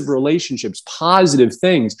cohesive relationships, positive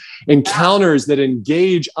things, encounters that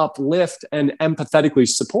engage, uplift, and empathetically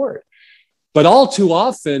support. But all too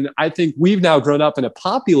often, I think we've now grown up in a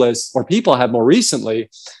populace, or people have more recently,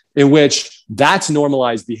 in which that's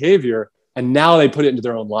normalized behavior, and now they put it into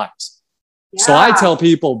their own lives. Yeah. So I tell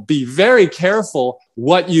people, be very careful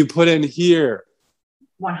what you put in here,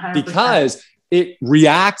 100%. Because it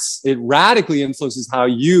radically influences how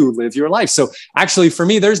you live your life. So actually, for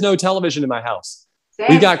me, there's no television in my house. Same.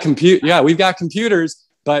 We've got computers,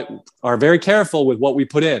 but are very careful with what we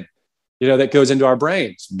put in. That goes into our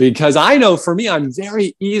brains, because I know for me, I'm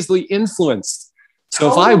very easily influenced.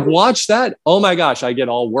 So if I watch that, oh my gosh, I get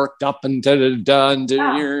all worked up and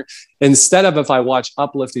instead of if I watch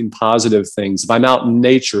uplifting positive things, if I'm out in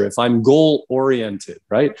nature, if I'm goal oriented,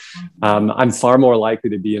 right? I'm far more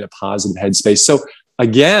likely to be in a positive headspace. So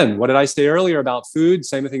Again, what did I say earlier about food?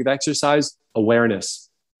 Same thing with exercise, awareness.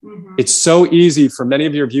 Mm-hmm. It's so easy for many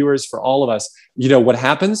of your viewers, for all of us. What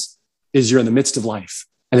happens is you're in the midst of life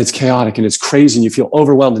and it's chaotic and it's crazy and you feel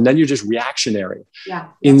overwhelmed and then you're just reactionary. Yeah.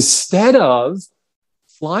 Instead of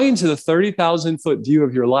flying to the 30,000 foot view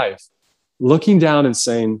of your life, looking down and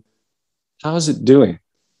saying, how's it doing?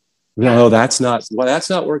 No, that's not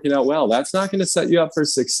working out well. That's not going to set you up for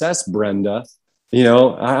success, Brenda.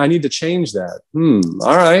 I need to change that.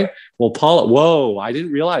 All right. Well, Paula, whoa, I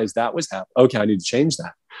didn't realize that was happening. Okay, I need to change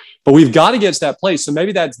that. But we've got to get to that place. So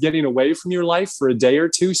maybe that's getting away from your life for a day or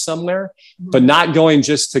two somewhere, but not going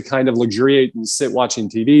just to kind of luxuriate and sit watching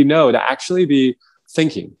TV. No, to actually be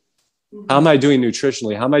thinking. How am I doing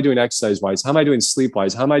nutritionally? How am I doing exercise-wise? How am I doing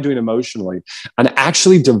sleep-wise? How am I doing emotionally? And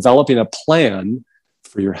actually developing a plan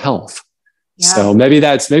for your health. Yeah. So maybe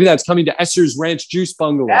that's coming to Esser's Ranch Juice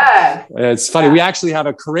Bungalow. Yes. It's funny. We actually have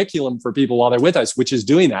a curriculum for people while they're with us, which is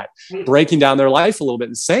doing that, breaking down their life a little bit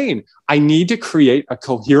and saying, I need to create a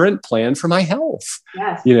coherent plan for my health.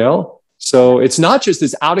 Yes. So it's not just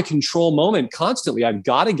this out of control moment constantly. I've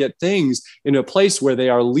got to get things in a place where they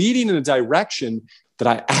are leading in a direction that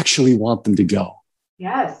I actually want them to go.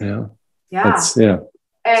 Yes. Yeah. Yeah.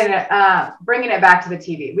 And bringing it back to the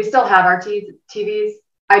TV, we still have our TVs.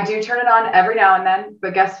 I do turn it on every now and then,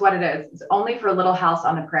 but guess what it is? It's only for Little House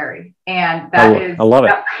on the Prairie. And I love it.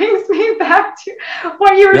 That brings me back to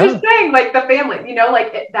what you were just saying, like the family,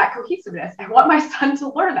 that cohesiveness. I want my son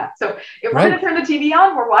to learn that. So if we're going to turn the TV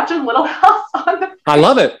on, we're watching Little House on the Prairie. I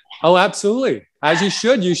love it. Oh, absolutely. As you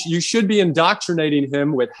should. You should be indoctrinating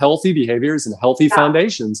him with healthy behaviors and healthy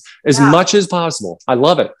foundations as much as possible. I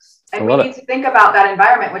love it. And we need to think about that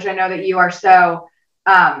environment, which I know that you are so,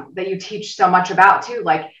 that you teach so much about too,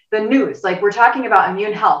 like the news, like we're talking about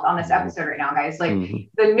immune health on this episode right now, guys, like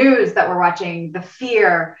the news that we're watching, the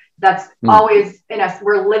fear that's always in us.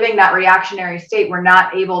 We're living that reactionary state. We're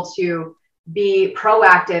not able to be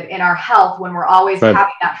proactive in our health when we're always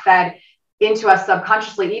having that fed into us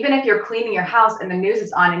subconsciously. Even if you're cleaning your house and the news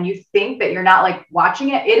is on and you think that you're not like watching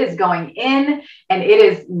it, it is going in and it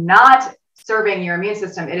is not serving your immune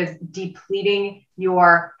system. It is depleting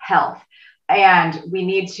your health. And we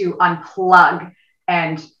need to unplug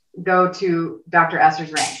and go to Dr.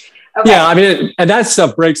 Esser's Ranch. Okay. Yeah, I mean, and that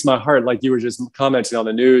stuff breaks my heart, like you were just commenting on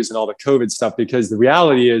the news and all the COVID stuff, because the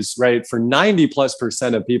reality is, right, for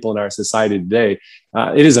 90+% of people in our society today,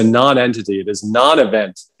 it is a non-entity, it is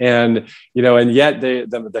non-event. And, and yet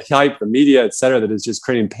the hype, the media, et cetera, that is just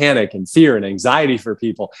creating panic and fear and anxiety for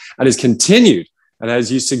people and has continued. And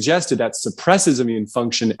as you suggested, that suppresses immune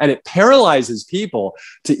function and it paralyzes people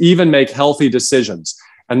to even make healthy decisions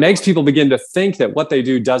and makes people begin to think that what they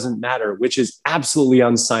do doesn't matter, which is absolutely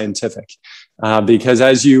unscientific. Because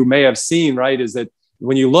as you may have seen, right, is that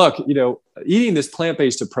when you look, eating this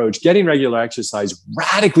plant-based approach, getting regular exercise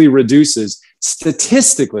radically reduces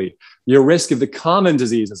statistically your risk of the common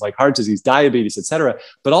diseases like heart disease, diabetes, et cetera,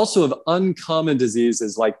 but also of uncommon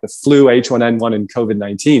diseases like the flu, H1N1, and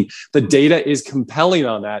COVID-19. The data is compelling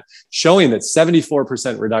on that, showing that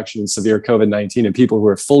 74% reduction in severe COVID-19 in people who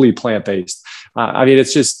are fully plant-based. I mean,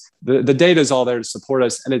 it's just, the data is all there to support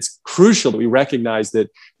us. And it's crucial that we recognize that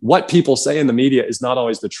what people say in the media is not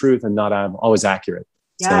always the truth and not always accurate.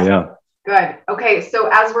 Yeah. So, good. Okay. So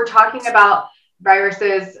as we're talking about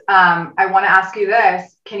viruses, I want to ask you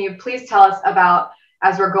this. Can you please tell us about,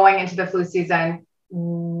 as we're going into the flu season,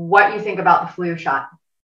 what you think about the flu shot?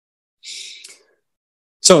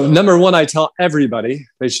 So number one, I tell everybody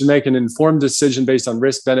they should make an informed decision based on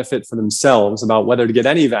risk benefit for themselves about whether to get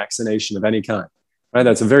any vaccination of any kind. Right?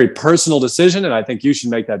 That's a very personal decision. And I think you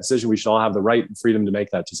should make that decision. We should all have the right and freedom to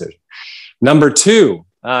make that decision. Number two,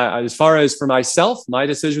 as far as for myself, my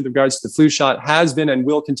decision with regards to the flu shot has been and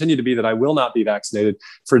will continue to be that I will not be vaccinated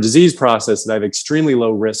for a disease process that I have extremely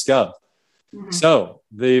low risk of. So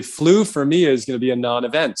the flu for me is going to be a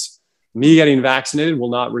non-event. Me getting vaccinated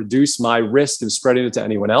will not reduce my risk of spreading it to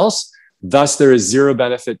anyone else. Thus, there is zero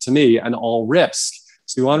benefit to me and all risk.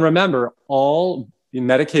 So you want to remember all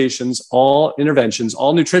medications, all interventions,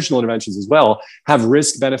 all nutritional interventions as well have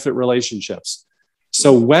risk-benefit relationships.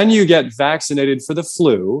 So when you get vaccinated for the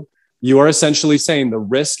flu, you are essentially saying the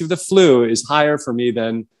risk of the flu is higher for me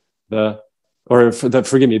than the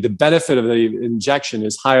benefit of the injection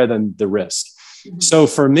is higher than the risk. So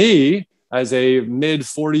for me, as a mid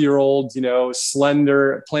 40-year-old,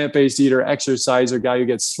 slender, plant-based eater, exerciser, guy who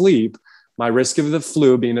gets sleep, my risk of the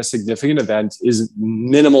flu being a significant event is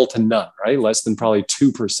minimal to none, right? Less than probably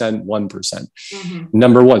 2%, 1%.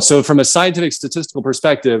 Number one. So from a scientific statistical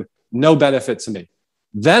perspective, no benefit to me.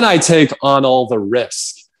 Then I take on all the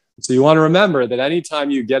risk So you want to remember that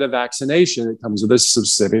anytime you get a vaccination, it comes with a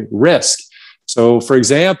specific risk. So for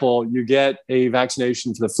example, you get a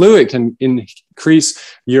vaccination for the flu, it can increase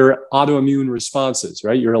your autoimmune responses,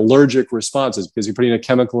 right? Your allergic responses, because you're putting a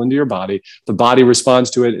chemical into your body. The body responds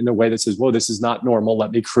to it in a way that says, whoa, this is not normal.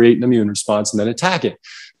 Let me create an immune response and then attack it.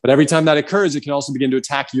 But every time that occurs, it can also begin to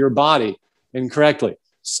attack your body incorrectly.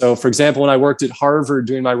 So for example, when I worked at Harvard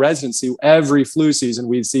doing my residency, every flu season,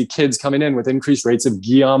 we'd see kids coming in with increased rates of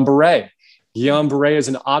Guillain-Barré. Guillain-Barré is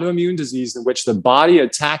an autoimmune disease in which the body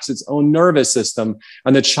attacks its own nervous system,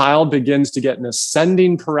 and the child begins to get an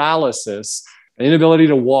ascending paralysis, an inability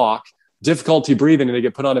to walk, difficulty breathing, and they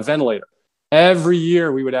get put on a ventilator. Every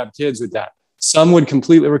year we would have kids with that. Some would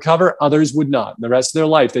completely recover, others would not. And the rest of their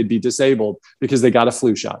life, they'd be disabled because they got a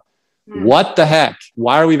flu shot. What the heck?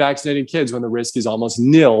 Why are we vaccinating kids when the risk is almost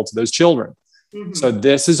nil to those children? So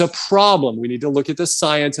this is a problem. We need to look at the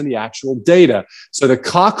science and the actual data. So the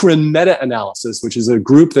Cochrane meta-analysis, which is a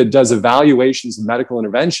group that does evaluations of medical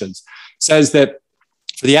interventions, says that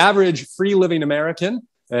for the average free-living American,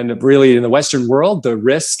 and really in the Western world, the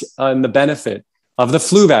risk and the benefit of the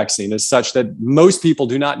flu vaccine is such that most people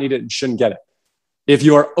do not need it and shouldn't get it. If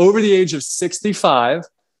you are over the age of 65,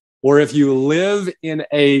 or if you live in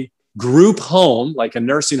a group home, like a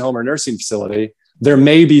nursing home or nursing facility, there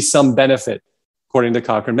may be some benefit, according to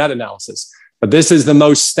Cochrane meta-analysis. But this is the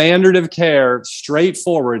most standard of care,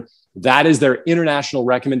 straightforward. That is their international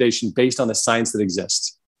recommendation based on the science that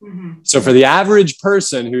exists. So for the average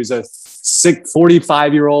person who's a sick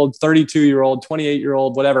 45-year-old, 32-year-old,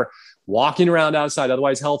 28-year-old, whatever, walking around outside,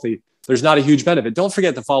 otherwise healthy, there's not a huge benefit. Don't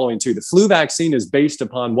forget the following too. The flu vaccine is based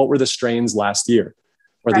upon what were the strains last year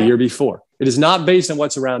or the year before. It is not based on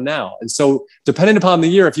what's around now. And so depending upon the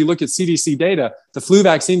year, if you look at CDC data, the flu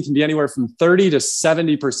vaccine can be anywhere from 30 to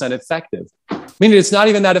 70% effective, meaning it's not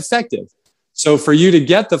even that effective. So for you to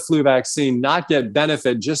get the flu vaccine, not get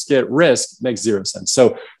benefit, just get risk, makes zero sense.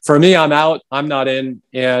 So for me, I'm out, I'm not in.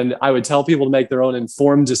 And I would tell people to make their own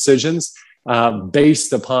informed decisions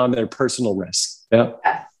based upon their personal risk. Yeah.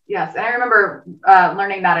 Yes. And I remember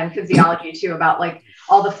learning that in physiology too, about like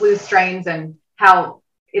all the flu strains and how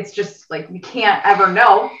it's just like, you can't ever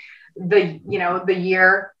know the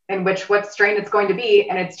year in which what strain it's going to be.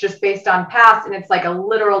 And it's just based on past, and it's like a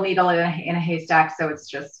literal needle in a haystack. So it's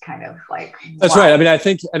just kind of like, that's right. I mean, I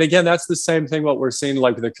think, and again, that's the same thing, what we're seeing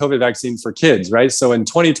like with the COVID vaccine for kids, right? So in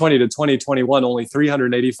 2020 to 2021, only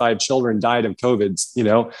 385 children died of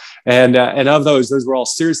COVID, and of those were all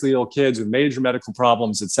seriously ill kids with major medical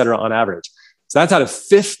problems, et cetera, on average. So that's out of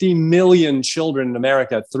 50 million children in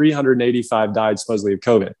America, 385 died supposedly of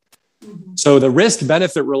COVID. So the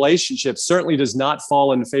risk-benefit relationship certainly does not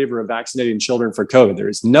fall in favor of vaccinating children for COVID. There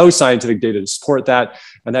is no scientific data to support that.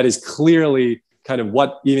 And that is clearly kind of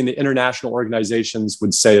what even the international organizations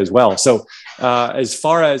would say as well. So as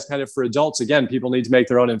far as kind of for adults, again, people need to make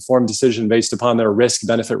their own informed decision based upon their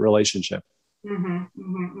risk-benefit relationship.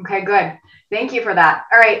 Okay, good. Thank you for that.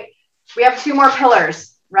 All right. We have 2 more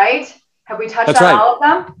pillars, right? Have we touched on all of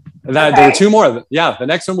them? There were 2 more. Yeah. The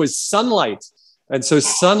next one was sunlight. And so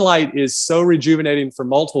sunlight is so rejuvenating for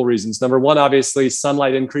multiple reasons. Number one, obviously,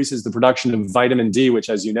 sunlight increases the production of vitamin D, which,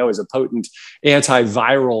 as you know, is a potent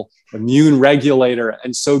antiviral immune regulator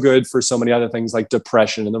and so good for so many other things like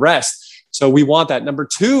depression and the rest. So we want that. Number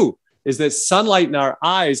 2 is that sunlight in our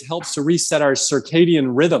eyes helps to reset our circadian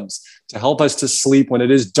rhythms to help us to sleep when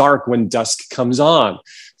it is dark, when dusk comes on.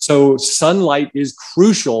 So sunlight is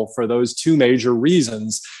crucial for those 2 major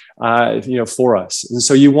reasons, for us. And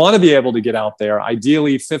so you want to be able to get out there,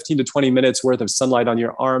 ideally 15 to 20 minutes worth of sunlight on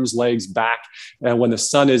your arms, legs, back, when the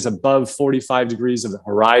sun is above 45 degrees of the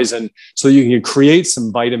horizon, so you can create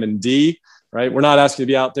some vitamin D, right? We're not asking you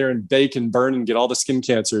to be out there and bake and burn and get all the skin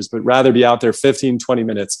cancers, but rather be out there 15, 20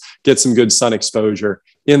 minutes, get some good sun exposure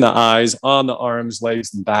in the eyes, on the arms,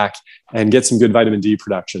 legs, and back, and get some good vitamin D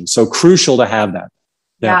production. So crucial to have that.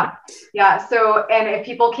 Yeah. So, and if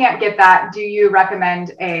people can't get that, do you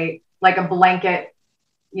recommend a blanket,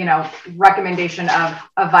 recommendation of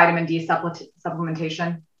vitamin D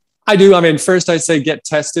supplementation? I do. I mean, first I say get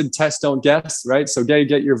tested, test, don't guess, right? So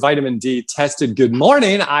get your vitamin D tested. Good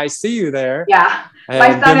morning. I see you there. Yeah.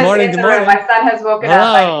 My son My son has woken up.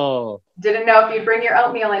 I didn't know if you'd bring your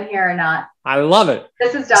oatmeal in here or not. I love it.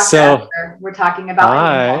 This is Dr. Esser. We're talking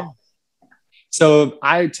about. So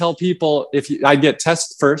I tell people, I get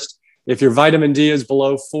tested first. If your vitamin D is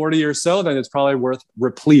below 40 or so, then it's probably worth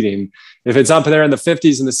repleting. If it's up there in the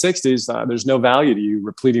 50s and the 60s, there's no value to you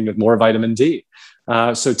repleting with more vitamin D.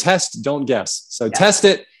 So test, don't guess. So test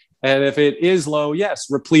it. And if it is low, yes,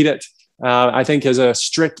 replete it. I think as a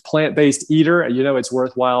strict plant-based eater, it's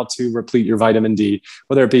worthwhile to replete your vitamin D,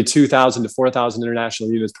 whether it be 2,000 to 4,000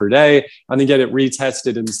 international units per day, and then get it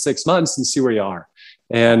retested in 6 months and see where you are,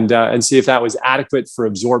 and see if that was adequate for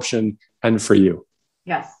absorption and for you.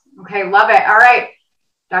 Yes. Okay. Love it. All right.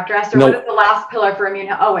 Dr. Esser, what is the last pillar for immune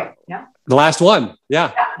health? Oh, wait. Yeah. The last one.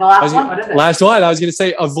 Yeah. The last one. What is it? Last one. I was going to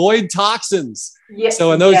say avoid toxins. Yes.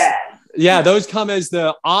 So, and those, those come as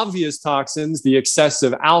the obvious toxins, the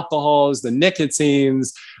excessive alcohols, the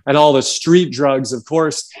nicotines, and all the street drugs, of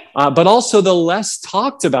course, but also the less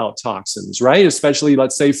talked about toxins, right? Especially,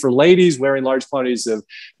 let's say, for ladies wearing large quantities of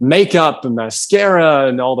makeup and mascara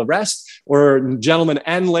and all the rest, or gentlemen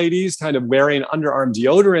and ladies kind of wearing underarm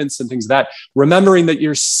deodorants and things like that, remembering that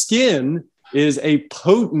your skin is a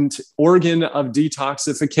potent organ of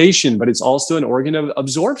detoxification, but it's also an organ of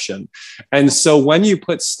absorption. And so when you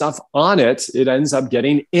put stuff on it, it ends up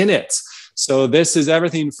getting in it. So this is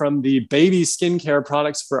everything from the baby skincare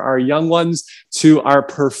products for our young ones to our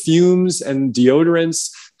perfumes and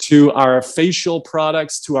deodorants, to our facial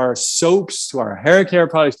products, to our soaps, to our hair care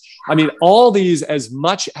products. I mean, all these as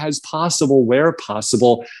much as possible, where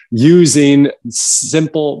possible, using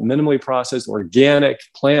simple, minimally processed, organic,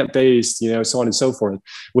 plant-based, so on and so forth,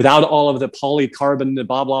 without all of the polycarbon, the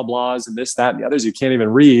blah, blah, blahs, and this, that, and the others you can't even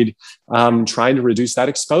read, trying to reduce that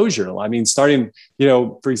exposure. I mean, starting,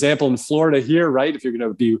 for example, in Florida here, right, if you're going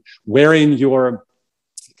to be wearing your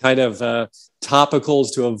kind of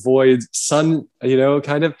topicals to avoid sun, all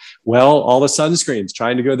the sunscreens,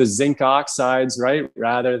 trying to go the zinc oxides, right,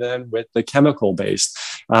 rather than with the chemical based,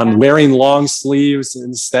 wearing long sleeves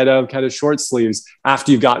instead of kind of short sleeves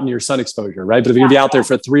after you've gotten your sun exposure, right? But if you're gonna be out there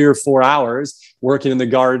for 3 or 4 hours working in the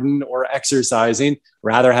garden or exercising,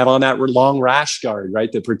 rather have on that long rash guard,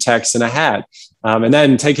 right, that protects in a hat. And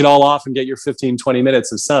then take it all off and get your 15, 20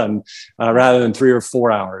 minutes of sun rather than 3 or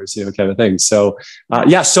 4 hours, kind of thing. So,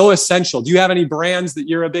 so essential. Do you have any brands that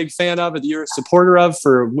you're a big fan of, that you're a supporter of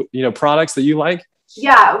for, products that you like?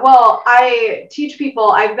 Yeah, well, I teach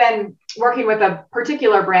people. I've been working with a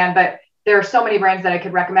particular brand, but there are so many brands that I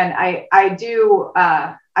could recommend.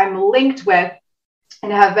 I'm linked with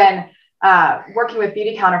and have been working with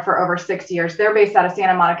Beauty Counter for over 6 years. They're based out of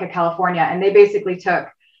Santa Monica, California, and they basically took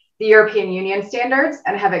the European Union standards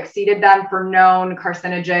and have exceeded them for known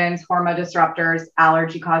carcinogens, hormone disruptors,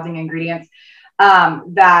 allergy-causing ingredients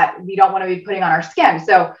that we don't want to be putting on our skin.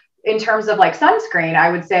 So in terms of like sunscreen,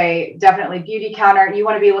 I would say definitely Beauty Counter. You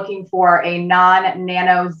want to be looking for a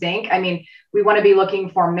non-nano zinc. I mean, we want to be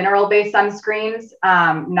looking for mineral-based sunscreens,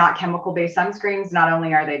 not chemical-based sunscreens. Not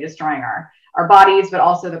only are they destroying our bodies, but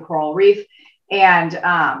also the coral reef. And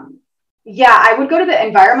I would go to the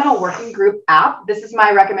Environmental Working Group app. This is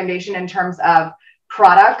my recommendation in terms of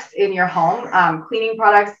products in your home, cleaning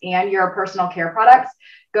products and your personal care products.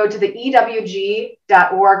 Go to the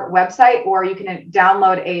ewg.org website, or you can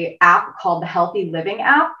download an app called the Healthy Living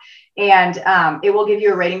app. And it will give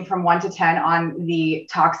you a rating from 1 to 10 on the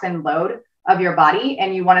toxin load of your body.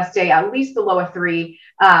 And you want to stay at least below a 3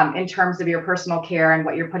 in terms of your personal care and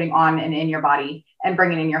what you're putting on and in your body and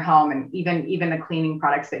bringing in your home, and even the cleaning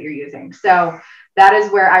products that you're using. So that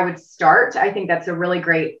is where I would start. I think that's a really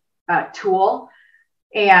great tool.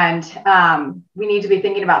 And we need to be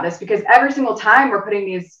thinking about this, because every single time we're putting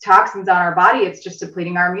these toxins on our body, it's just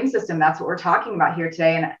depleting our immune system. That's what we're talking about here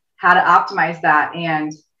today, and how to optimize that.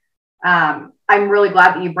 And I'm really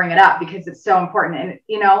glad that you bring it up, because it's so important.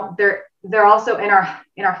 And they're also in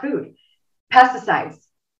our food. Pesticides,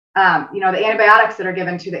 the antibiotics that are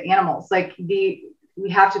given to the animals. We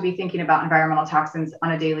have to be thinking about environmental toxins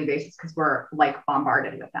on a daily basis, because we're like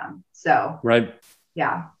bombarded with them. So right.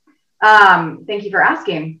 Yeah. Thank you for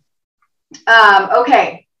asking.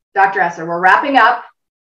 Okay, Dr. Esser, we're wrapping up.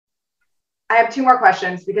 I have 2 more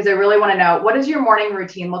questions, because I really want to know, what does your morning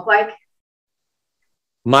routine look like?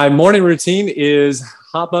 My morning routine is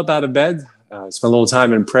hop up out of bed, spend a little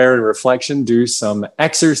time in prayer and reflection, do some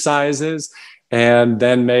exercises, and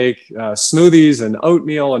then make smoothies and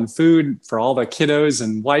oatmeal and food for all the kiddos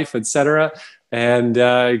and wife, etc. And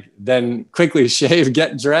then quickly shave,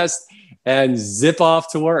 get dressed, and zip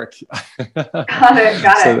off to work. Got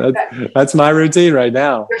it. That's my routine right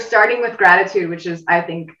now. You're starting with gratitude, which is, I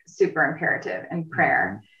think, super imperative, and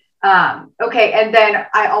prayer. Okay. And then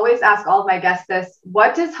I always ask all of my guests this: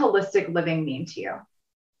 what does holistic living mean to you?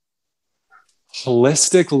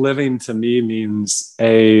 Holistic living to me means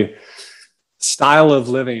a style of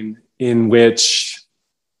living in which,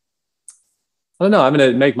 I don't know, I'm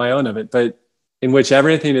going to make my own of it, but in which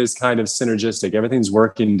everything is kind of synergistic. Everything's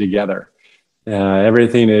working together.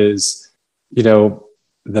 Everything is,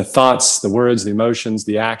 the thoughts, the words, the emotions,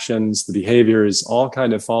 the actions, the behaviors all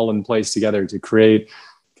kind of fall in place together to create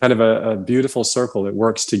kind of a beautiful circle that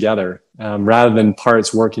works together, rather than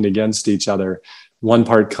parts working against each other, one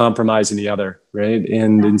part compromising the other, right?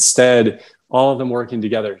 And instead, all of them working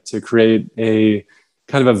together to create a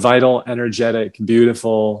kind of a vital, energetic,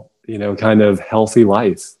 beautiful, kind of healthy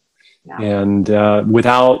life. And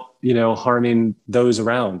without, harming those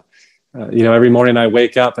around. Every morning I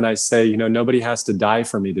wake up and I say, nobody has to die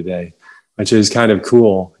for me today, which is kind of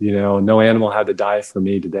cool. No animal had to die for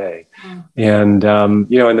me today. And,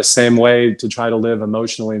 in the same way, to try to live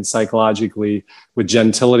emotionally and psychologically with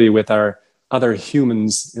gentility with our other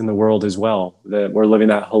humans in the world as well, that we're living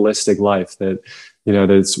that holistic life that,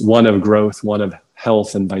 that's one of growth, one of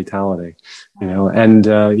health and vitality, and,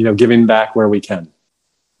 giving back where we can.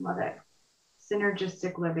 Love it.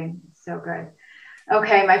 Synergistic living. So good.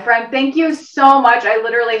 Okay, my friend, thank you so much. I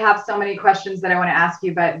literally have so many questions that I want to ask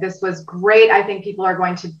you, but this was great. I think people are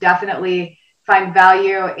going to definitely find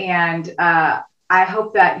value. And I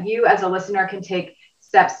hope that you as a listener can take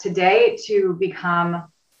steps today to become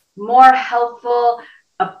more healthful.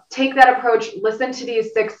 Take that approach, listen to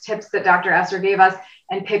these 6 tips that Dr. Esser gave us,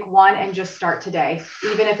 and pick one and just start today.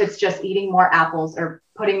 Even if it's just eating more apples or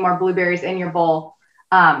putting more blueberries in your bowl,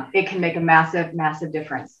 it can make a massive, massive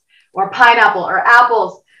difference. Or pineapple or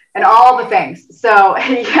apples and all the things. So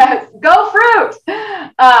yes, go fruit,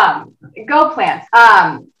 go plants.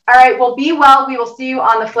 All right, well, be well. We will see you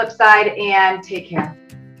on the flip side, and take care.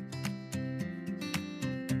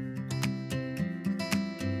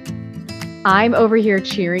 I'm over here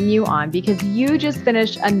cheering you on because you just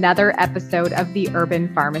finished another episode of The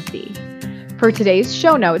Urban Pharmacy. For today's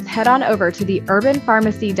show notes, head on over to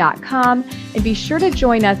theurbanpharmacy.com and be sure to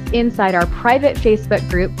join us inside our private Facebook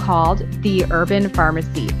group called The Urban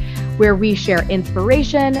Pharmacy, where we share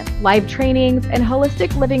inspiration, live trainings, and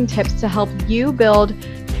holistic living tips to help you build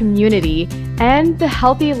community and the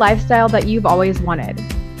healthy lifestyle that you've always wanted.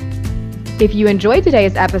 If you enjoyed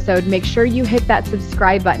today's episode, make sure you hit that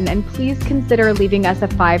subscribe button and please consider leaving us a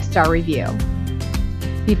 5-star review.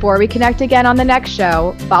 Before we connect again on the next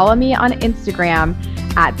show, follow me on Instagram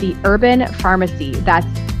at The Urban Pharmacy. That's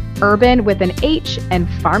urban with an H and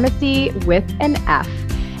pharmacy with an F.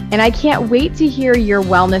 And I can't wait to hear your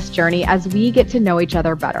wellness journey as we get to know each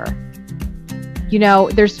other better.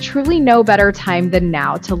 There's truly no better time than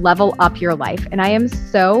now to level up your life. And I am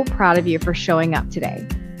so proud of you for showing up today.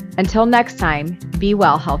 Until next time, be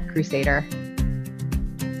well, Health Crusader.